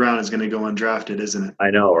Chad Brown is going to go undrafted, isn't it?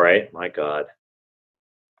 I know, right? My God.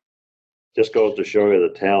 Just goes to show you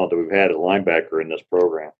the talent that we've had at linebacker in this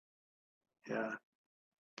program. Yeah.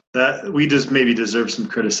 That we just maybe deserve some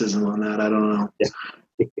criticism on that. I don't know. Yeah.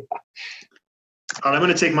 All right, I'm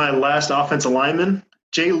going to take my last offensive lineman,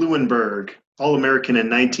 Jay Lewinberg, All-American in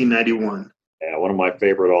 1991. Yeah, one of my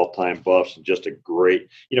favorite all-time buffs, and just a great.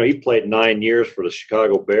 He played 9 years for the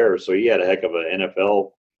Chicago Bears, so he had a heck of an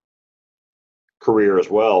NFL career as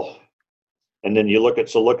well. And then look at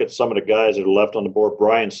some of the guys that are left on the board.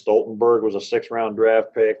 Brian Stoltenberg was a 6th-round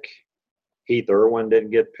draft pick. Heath Irwin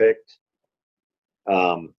didn't get picked.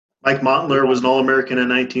 Mike Montler was an All-American in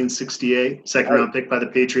 1968, second-round pick by the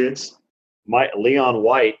Patriots. Leon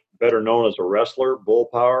White, better known as a wrestler, bull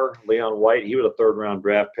power. Leon White, he was a 3rd-round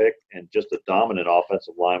draft pick and just a dominant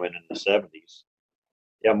offensive lineman in the 70s.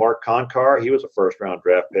 Yeah, Mark Concar, he was a 1st-round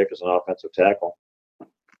draft pick as an offensive tackle.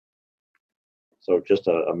 So just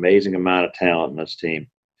an amazing amount of talent in this team.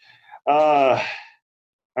 All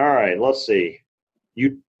right, let's see.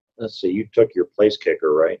 You took your place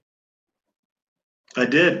kicker, right? I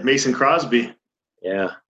did. Mason Crosby.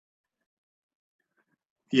 Yeah.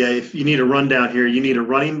 Yeah, if you need a rundown here, you need a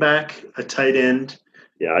running back, a tight end.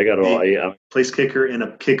 Yeah, I got it all. Yeah. Place kicker and a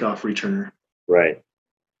kickoff returner. Right.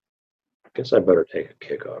 I guess I better take a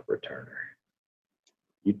kickoff returner.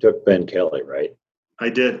 You took Ben Kelly, right? I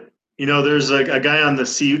did. There's a guy on the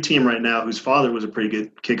CU team right now whose father was a pretty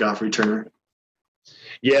good kickoff returner.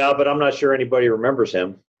 Yeah, but I'm not sure anybody remembers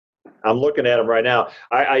him. I'm looking at him right now.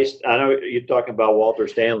 I know you're talking about Walter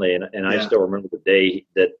Stanley, and yeah. I still remember the day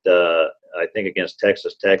that I think against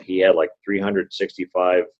Texas Tech, he had like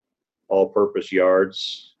 365 all-purpose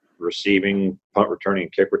yards, receiving, punt returning,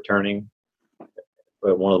 and kick returning.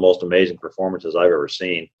 One of the most amazing performances I've ever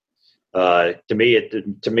seen. To me,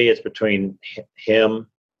 it's between him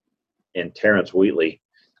and Terrence Wheatley.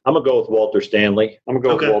 I'm gonna go with Walter Stanley. I'm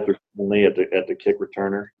gonna go with Walter Stanley at the kick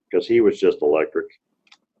returner because he was just electric.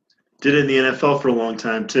 Did it in the NFL for a long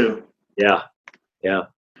time too. Yeah. Well,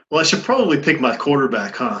 I should probably pick my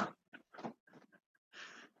quarterback, huh?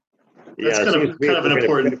 That's kind of an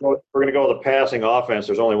important. We're gonna go with a passing offense.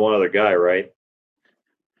 There's only one other guy, right?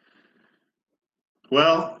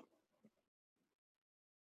 Well,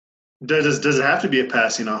 does it have to be a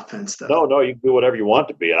passing offense though? No, you can do whatever you want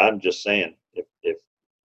to be. I'm just saying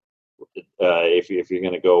if you're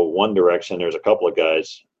going to go one direction, there's a couple of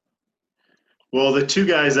guys. Well, the two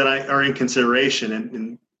guys that are in consideration,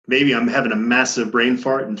 and maybe I'm having a massive brain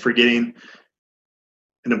fart and forgetting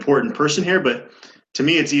an important person here, but to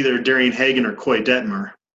me, it's either Darian Hagan or Coy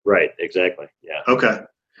Detmer. Right. Exactly. Yeah. Okay.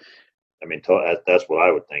 I mean, that's what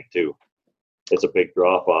I would think too. It's a big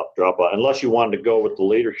drop off, unless you wanted to go with the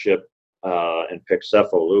leadership and pick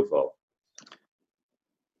Sefo Lufo.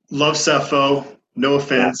 Love Sefo. No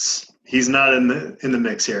offense. Yeah. He's not in the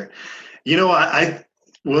mix here.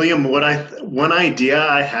 William, one idea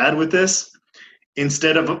I had with this,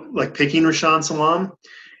 instead of like picking Rashaan Salaam,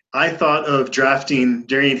 I thought of drafting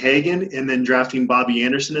Darian Hagan and then drafting Bobby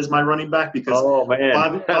Anderson as my running back because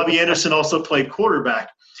Bobby Anderson also played quarterback.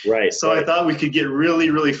 Right. So I thought we could get really,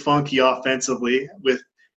 really funky offensively with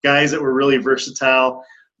guys that were really versatile.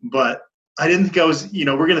 But I didn't think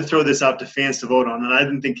we're going to throw this out to fans to vote on. And I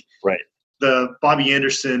didn't think the Bobby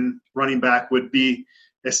Anderson running back would be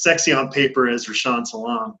as sexy on paper as Rashaan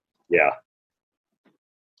Salaam. Yeah.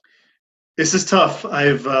 This is tough. Who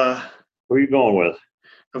are you going with?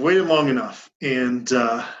 I've waited long enough. And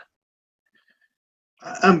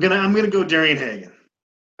I'm gonna go Darian Hagan.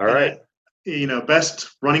 All right.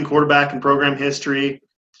 Best running quarterback in program history,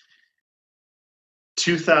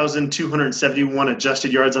 2,271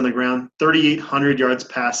 adjusted yards on the ground, 3,800 yards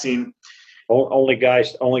passing. Only guy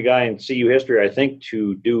in CU history, I think,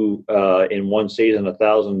 to do in one season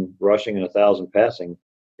 1,000 rushing and 1,000 passing,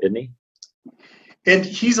 isn't he? And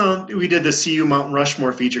he's on. We did the CU Mount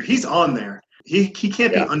Rushmore feature. He's on there. He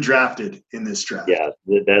can't be undrafted in this draft. Yeah,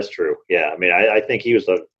 that's true. Yeah, I mean, I think he was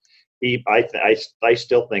I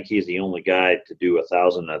still think he's the only guy to do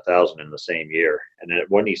 1,000 and 1,000 in the same year. And then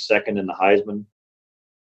wasn't he second in the Heisman?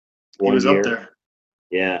 He was up there.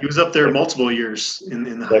 Yeah, he was up there multiple years in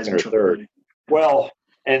the second Heisman or third. Well,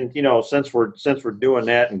 and since we're doing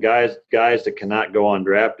that, and guys that cannot go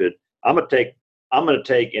undrafted, I'm gonna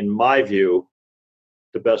take in my view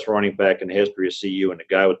the best running back in the history of CU and the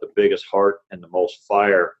guy with the biggest heart and the most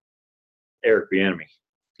fire, Eric Bieniemy.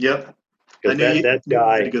 Yep. Because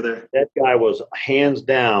that guy was hands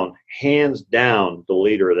down the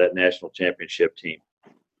leader of that national championship team.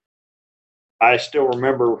 I still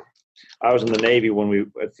remember I was in the Navy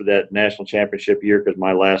for that national championship year because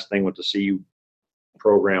my last thing with the CU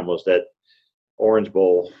program was that Orange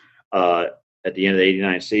Bowl at the end of the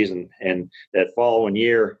 '89 season. And that following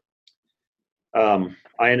year,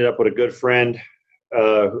 I ended up with a good friend.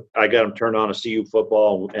 I got him turned on to CU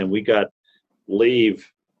football, and we got leave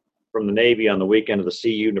from the Navy on the weekend of the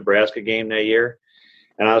CU Nebraska game that year.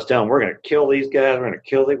 And I was telling them, we're going to kill these guys. We're going to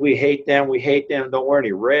kill them. We hate them. We hate them. Don't wear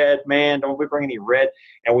any red, man. Don't we bring any red.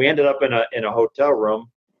 And we ended up in a hotel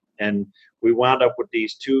room, and we wound up with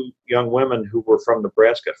these two young women who were from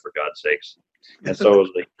Nebraska, for God's sakes. And so it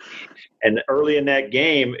was and early in that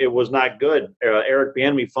game, it was not good. Eric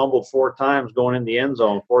Bieniemy fumbled 4 times going in the end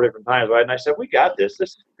zone 4 different times. Right? And I said, we got this.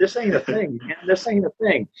 This ain't a thing, man. This ain't a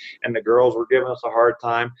thing. And the girls were giving us a hard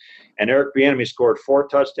time. And Eric Bieniemy scored 4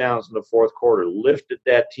 touchdowns in the fourth quarter, lifted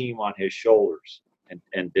that team on his shoulders,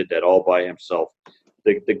 and did that all by himself.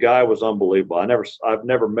 The guy was unbelievable. I've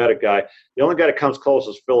never met a guy. The only guy that comes close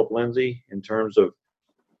is Philip Lindsay in terms of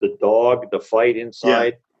the dog, the fight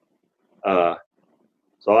inside. Yeah.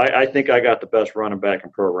 So I think I got the best running back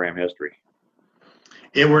in program history.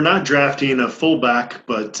 And we're not drafting a fullback,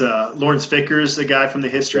 but Lawrence Vickers, a guy from the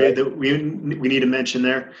history right. that we need to mention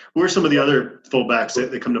there. Who are some of the other fullbacks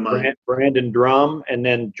that come to mind? Brandon Drum, and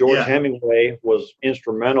then George Hemingway was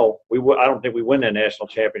instrumental. I don't think we win that national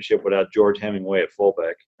championship without George Hemingway at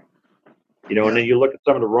fullback. And then you look at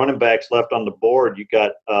some of the running backs left on the board. You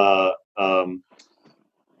got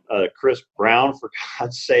Chris Brown, for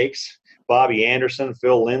God's sakes. Bobby Anderson,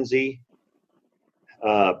 Phil Lindsay,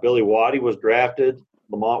 Billy Waddy was drafted,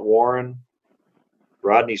 Lamont Warren,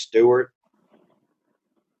 Rodney Stewart.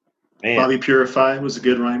 Man, Bobby Purify was a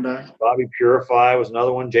good running back. Bobby Purify was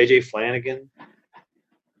another one. J.J. Flanagan.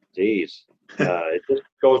 Jeez. It just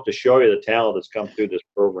goes to show you the talent that's come through this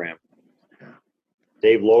program.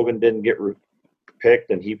 Dave Logan didn't get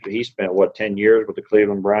picked, and he spent, 10 years with the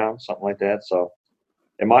Cleveland Browns, something like that. So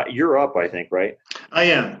you're up, I think, right? I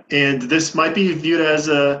am, and this might be viewed as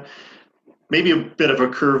maybe a bit of a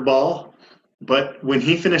curveball, but when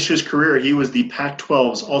he finished his career, he was the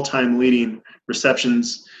Pac-12's all-time leading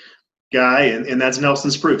receptions guy, and that's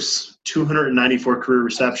Nelson Spruce. 294 career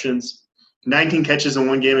receptions, 19 catches in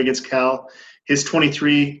one game against Cal. His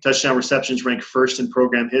 23 touchdown receptions rank first in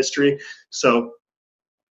program history. So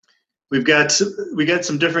we got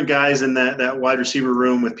some different guys in that wide receiver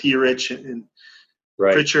room with P. Rich and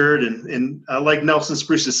right. Pritchard, and I like Nelson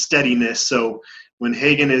Spruce's steadiness. So when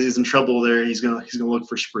Hagan is in trouble there, he's gonna look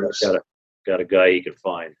for Spruce. Got a guy he can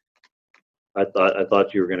find. I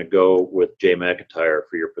thought you were gonna go with Jay McIntyre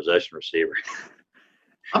for your possession receiver.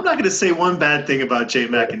 I'm not gonna say one bad thing about Jay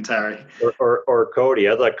McIntyre or Cody.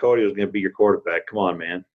 I thought Cody was gonna be your quarterback. Come on,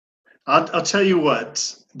 man. I'll tell you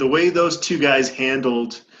what. The way those two guys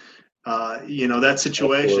handled, that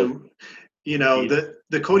situation.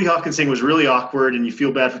 The Cody Hawkins thing was really awkward, and you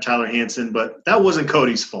feel bad for Tyler Hansen, but that wasn't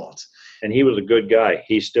Cody's fault. And he was a good guy.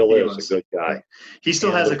 He still is a good guy. He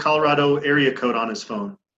still has a Colorado area code on his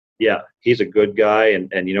phone. Yeah, he's a good guy,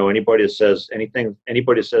 and anybody that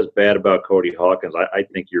says bad about Cody Hawkins, I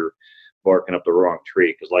think you're barking up the wrong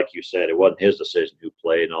tree, because like you said, it wasn't his decision who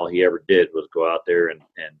played, and all he ever did was go out there and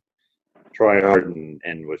try hard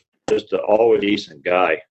and was just an always decent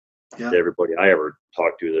guy. Yeah. To everybody I ever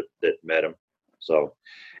talked to that met him. So,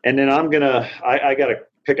 and then I got to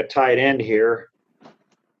pick a tight end here,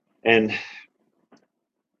 and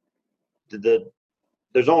there's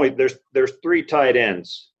 3 tight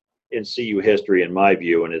ends in CU history in my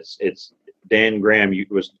view, and it's Dan Graham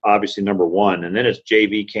was obviously number 1, and then it's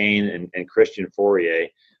J.V. Kane and Christian Fourier.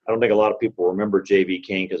 I don't think a lot of people remember J.V.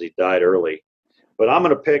 Kane because he died early, but I'm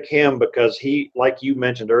going to pick him because he, like you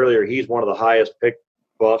mentioned earlier, he's one of the highest picked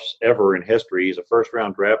buffs ever in history. He's a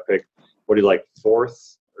first-round draft pick. What do you like,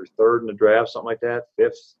 4th or 3rd in the draft, something like that,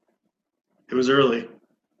 5th? It was early.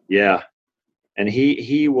 Yeah, and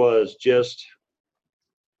he was just,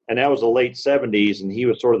 and that was the late 70s, and he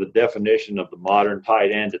was sort of the definition of the modern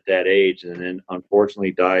tight end at that age, and then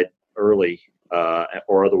unfortunately died early,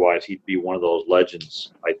 or otherwise he'd be one of those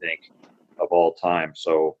legends, I think, of all time.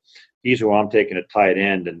 So he's who I'm taking at tight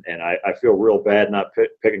end, and I feel real bad not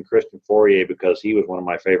picking Christian Fourier because he was one of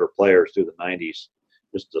my favorite players through the 90s.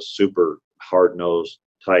 Just a super hard-nosed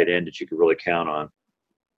tight end that you could really count on.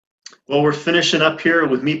 Well, we're finishing up here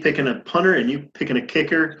with me picking a punter and you picking a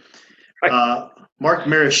kicker. Right. Mark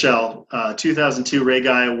Marichal, 2002 Ray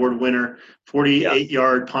Guy Award winner,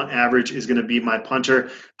 48-yard punt average is going to be my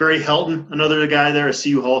punter. Barry Helton, another guy there, a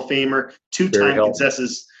CU Hall of Famer, 2-time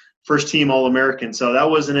consensus first-team All-American. So that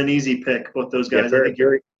wasn't an easy pick, both those guys.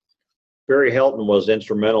 Yeah, Barry Helton was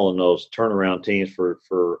instrumental in those turnaround teams for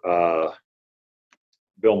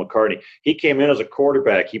Bill McCartney. He came in as a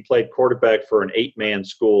quarterback. He played quarterback for an 8-man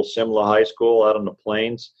school, Simla High School out on the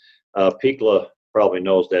plains. Pikla probably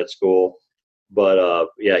knows that school. But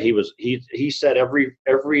he set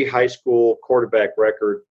every high school quarterback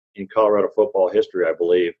record in Colorado football history, I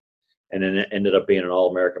believe, and then it ended up being an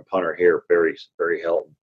All-American punter here, Barry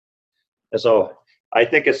Helton. And so I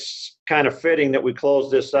think it's kind of fitting that we close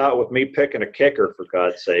this out with me picking a kicker, for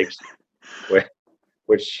God's sakes.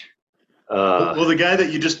 Which well, the guy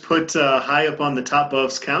that you just put high up on the top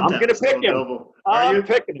Buffs countdown. I'm going to pick him. I'm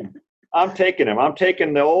picking him. I'm taking him. I'm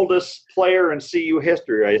taking the oldest player in CU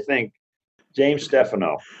history, I think, James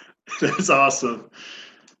Stefano. That's awesome.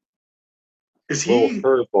 Is he? Little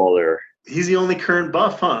curveball there. He's the only current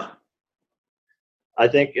Buff, huh? I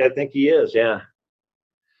think he is. Yeah.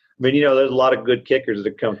 I mean, there's a lot of good kickers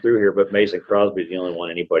that come through here, but Mason Crosby is the only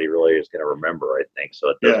one anybody really is going to remember, I think. So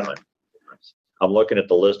it doesn't make a difference. I'm looking at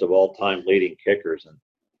the list of all-time leading kickers, and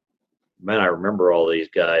man, I remember all these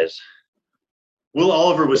guys. Will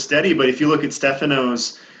Oliver was steady, but if you look at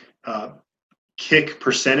Stefano's kick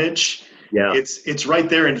percentage, it's right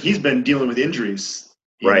there, and he's been dealing with injuries.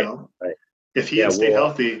 You know? Right. If he had stayed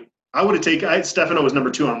healthy, I would have taken. Stefano was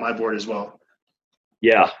number 2 on my board as well.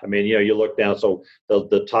 Yeah, I mean, you look down. So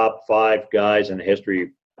the top 5 guys in the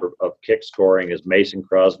history of kick scoring is Mason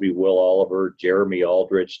Crosby, Will Oliver, Jeremy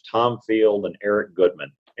Aldrich, Tom Field, and Eric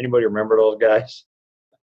Goodman. Anybody remember those guys?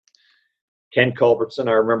 Ken Culbertson,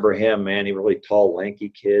 I remember him, man. He really tall, lanky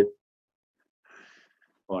kid.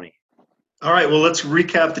 Funny. All right, well, let's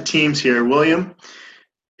recap the teams here. William,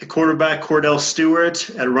 at quarterback, Cordell Stewart.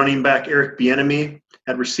 At running back, Eric Bieniemy.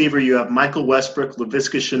 At receiver, you have Michael Westbrook,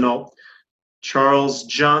 Laviska Shenault, Charles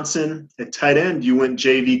Johnson. At tight end, you went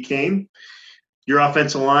J.V. Kane. Your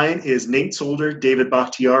offensive line is Nate Solder, David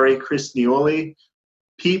Bakhtiari, Chris Nioli,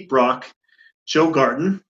 Pete Brock, Joe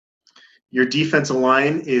Garton. Your defensive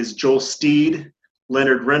line is Joel Steed,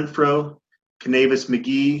 Leonard Renfro, Canavis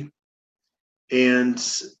McGee, and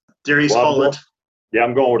Darius Holland. Yeah,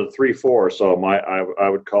 I'm going with a 3-4. So I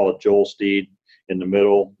would call it Joel Steed in the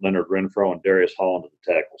middle, Leonard Renfro, and Darius Holland at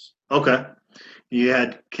the tackles. Okay. You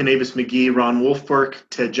had Canavis McGee, Ron Wolfberg,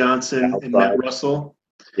 Ted Johnson, and Matt Russell.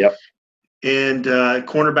 Yep. And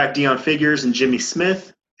cornerback Deion Figures and Jimmy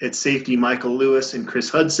Smith. At safety, Michael Lewis and Chris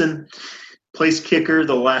Hudson. Place kicker,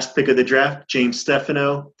 the last pick of the draft, James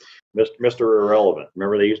Stefano. Mr. Irrelevant.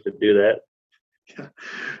 Remember they used to do that? Yeah.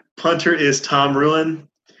 Punter is Tom Ruin.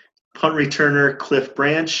 Punt returner, Cliff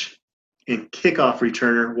Branch. And kickoff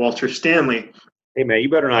returner, Walter Stanley. Hey, man, you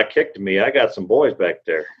better not kick to me. I got some boys back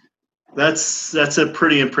there. That's a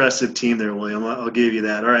pretty impressive team there, William. I'll give you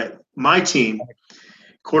that. All right. My team,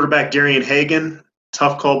 quarterback Darian Hagan.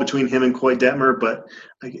 Tough call between him and Coy Detmer, but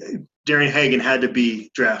Darian Hagan had to be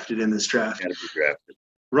drafted in this draft. Had to be drafted.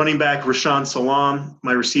 Running back Rashawn Salam.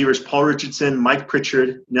 My receivers Paul Richardson, Mike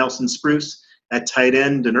Pritchard, Nelson Spruce. At tight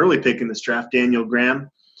end, an early pick in this draft, Daniel Graham.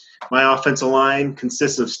 My offensive line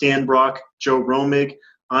consists of Stan Brock, Joe Romig,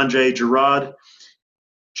 Andre Girard,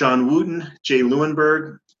 John Wooten, Jay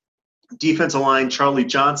Lewinberg. Defensive line Charlie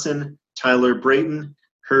Johnson, Tyler Brayton,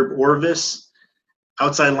 Herb Orvis.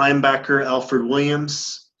 Outside linebacker Alfred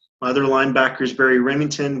Williams. My other linebackers Barry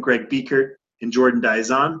Remington, Greg Beekert, and Jordan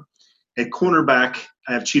Dizon. At cornerback,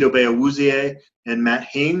 I have Chidobe Awuzie and Matt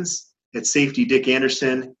Haynes. At safety, Dick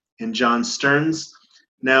Anderson and John Stearns.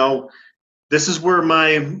 Now, this is where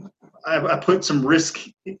I put some risk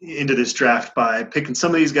into this draft by picking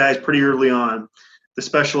some of these guys pretty early on. The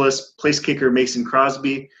specialist, place kicker Mason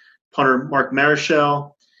Crosby, punter Mark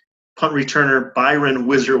Marichal, punt returner Byron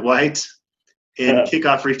Whizzer White, and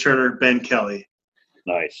kickoff returner Ben Kelly.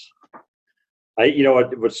 Nice.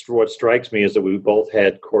 What strikes me is that we both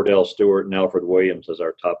had Cordell Stewart and Alfred Williams as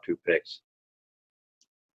our top 2 picks.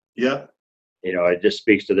 Yep. It just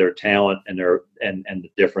speaks to their talent and the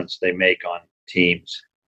difference they make on teams.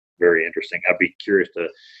 Very interesting. I'd be curious to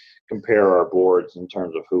compare our boards in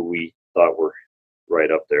terms of who we thought were right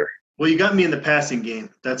up there. Well, you got me in the passing game,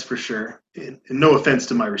 that's for sure. And no offense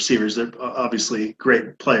to my receivers. They're obviously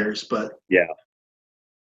great players, but yeah.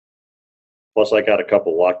 Plus, I got a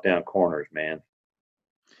couple lockdown corners, man.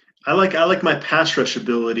 I like my pass rush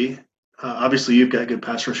ability. Obviously, you've got good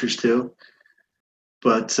pass rushers too.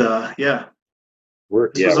 But yeah,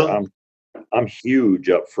 I'm huge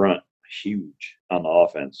up front, huge on the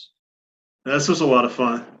offense. This was a lot of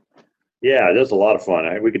fun. Yeah, it is a lot of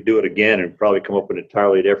fun. We could do it again and probably come up with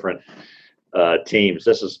entirely different teams.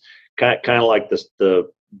 This is kind of like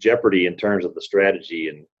the Jeopardy in terms of the strategy.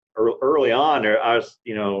 And early on, I was,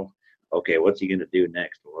 okay, what's he going to do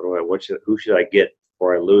next? Who should I get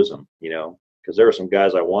before I lose him? Because there were some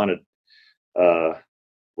guys I wanted,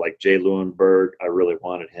 like Jay Lewinberg. I really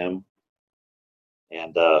wanted him,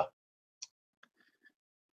 and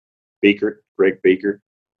Greg Beekert.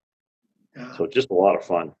 Yeah. So just a lot of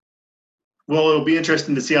fun. Well, it'll be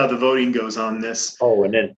interesting to see how the voting goes on this. Oh,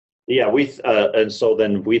 and then Matt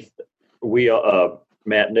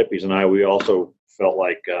Nippies and I, we also felt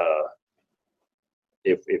like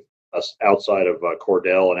if outside of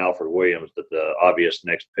Cordell and Alfred Williams, that the obvious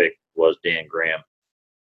next pick was Dan Graham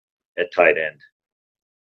at tight end.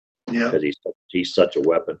 Yeah, because he's such a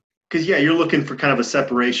weapon. Because you're looking for kind of a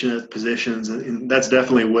separation of positions, and that's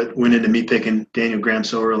definitely what went into me picking Daniel Graham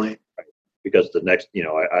so early. Because the next,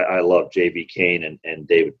 I love J.V. Kane and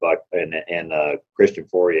David Buck and Christian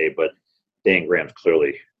Fourier, but Dan Graham's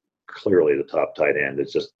clearly the top tight end.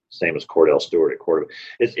 It's just the same as Cordell Stewart at quarterback.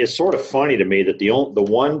 It's sort of funny to me that the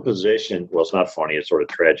one position, well, it's not funny, it's sort of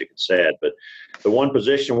tragic and sad, but the one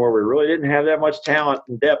position where we really didn't have that much talent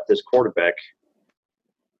and depth is quarterback.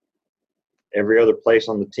 Every other place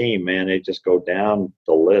on the team, man, they just go down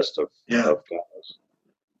the list of guys.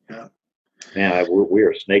 Yeah. Man, we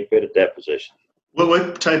are snake bit at that position.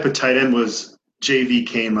 What type of tight end was J.V.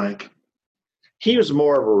 Kane like? He was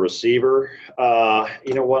more of a receiver.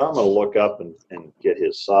 You know what? I'm going to look up and get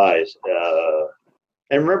his size.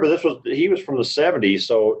 And remember, he was from the 70s,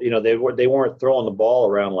 so they weren't throwing the ball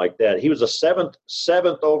around like that. He was a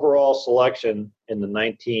seventh overall selection in the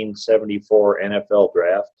 1974 NFL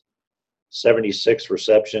draft. 76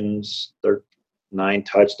 receptions, 9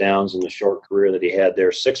 touchdowns in the short career that he had there.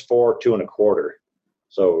 6'4", 2 1/4.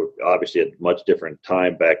 So obviously a much different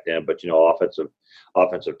time back then. But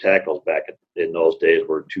offensive tackles back in those days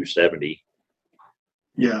were 270.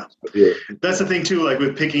 Yeah, that's the thing too. Like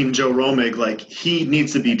with picking Joe Romig, like he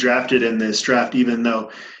needs to be drafted in this draft, even though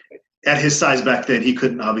at his size back then he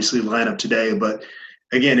couldn't obviously line up today. But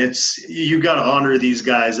again, you got to honor these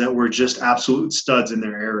guys that were just absolute studs in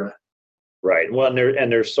their era. Right. Well,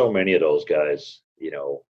 there's so many of those guys,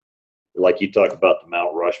 like you talk about the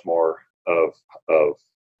Mount Rushmore of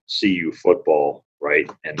CU football, right?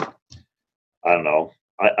 And I don't know.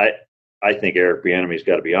 I think Eric Bieniemy's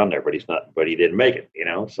got to be on there, but he didn't make it,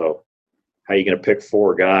 So how are you going to pick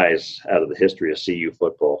 4 guys out of the history of CU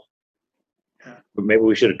football? Yeah. But maybe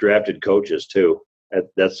we should have drafted coaches too.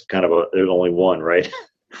 That's kind of there's only one, right?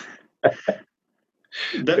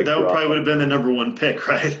 that probably would have been the number 1 pick,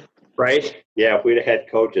 right? Right? Yeah, if we'd have had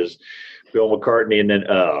coaches, Bill McCartney, and then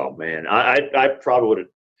oh man, I probably would have.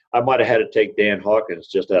 I might have had to take Dan Hawkins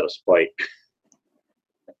just out of spite.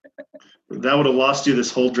 That would have lost you this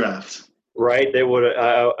whole draft. Right? They would.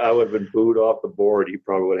 I would have been booed off the board. You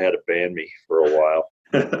probably would have had to ban me for a while.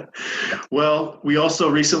 Well, we also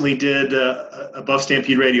recently did a Buff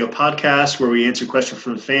Stampede Radio podcast where we answered questions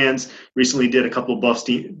from the fans. Recently did a couple of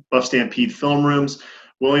Buff Stampede film rooms.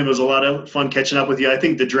 William, it was a lot of fun catching up with you. I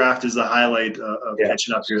think the draft is the highlight of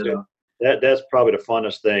catching up here, though. That's probably the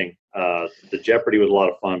funnest thing. The Jeopardy was a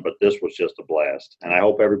lot of fun, but this was just a blast. And I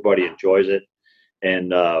hope everybody enjoys it.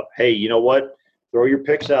 And, hey, you know what? Throw your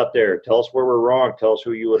picks out there. Tell us where we're wrong. Tell us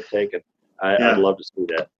who you would have taken. I'd love to see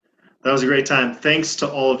that. That was a great time. Thanks to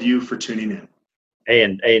all of you for tuning in. Hey,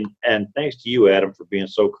 and thanks to you, Adam, for being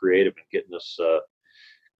so creative and getting us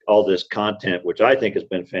all this content, which I think has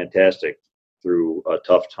been fantastic through a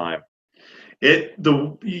tough time.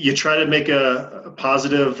 You try to make a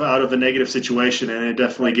positive out of a negative situation, and it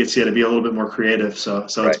definitely gets you to be a little bit more creative. So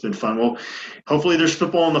right. It's been fun. Well, hopefully there's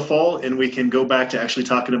football in the fall, and we can go back to actually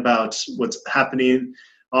talking about what's happening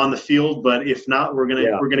on the field. But if not, we're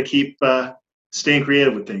gonna keep staying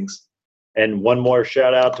creative with things. And one more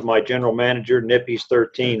shout out to my general manager, Nippy's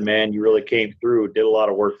 13. Man, you really came through, did a lot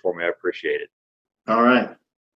of work for me. I appreciate it. All right.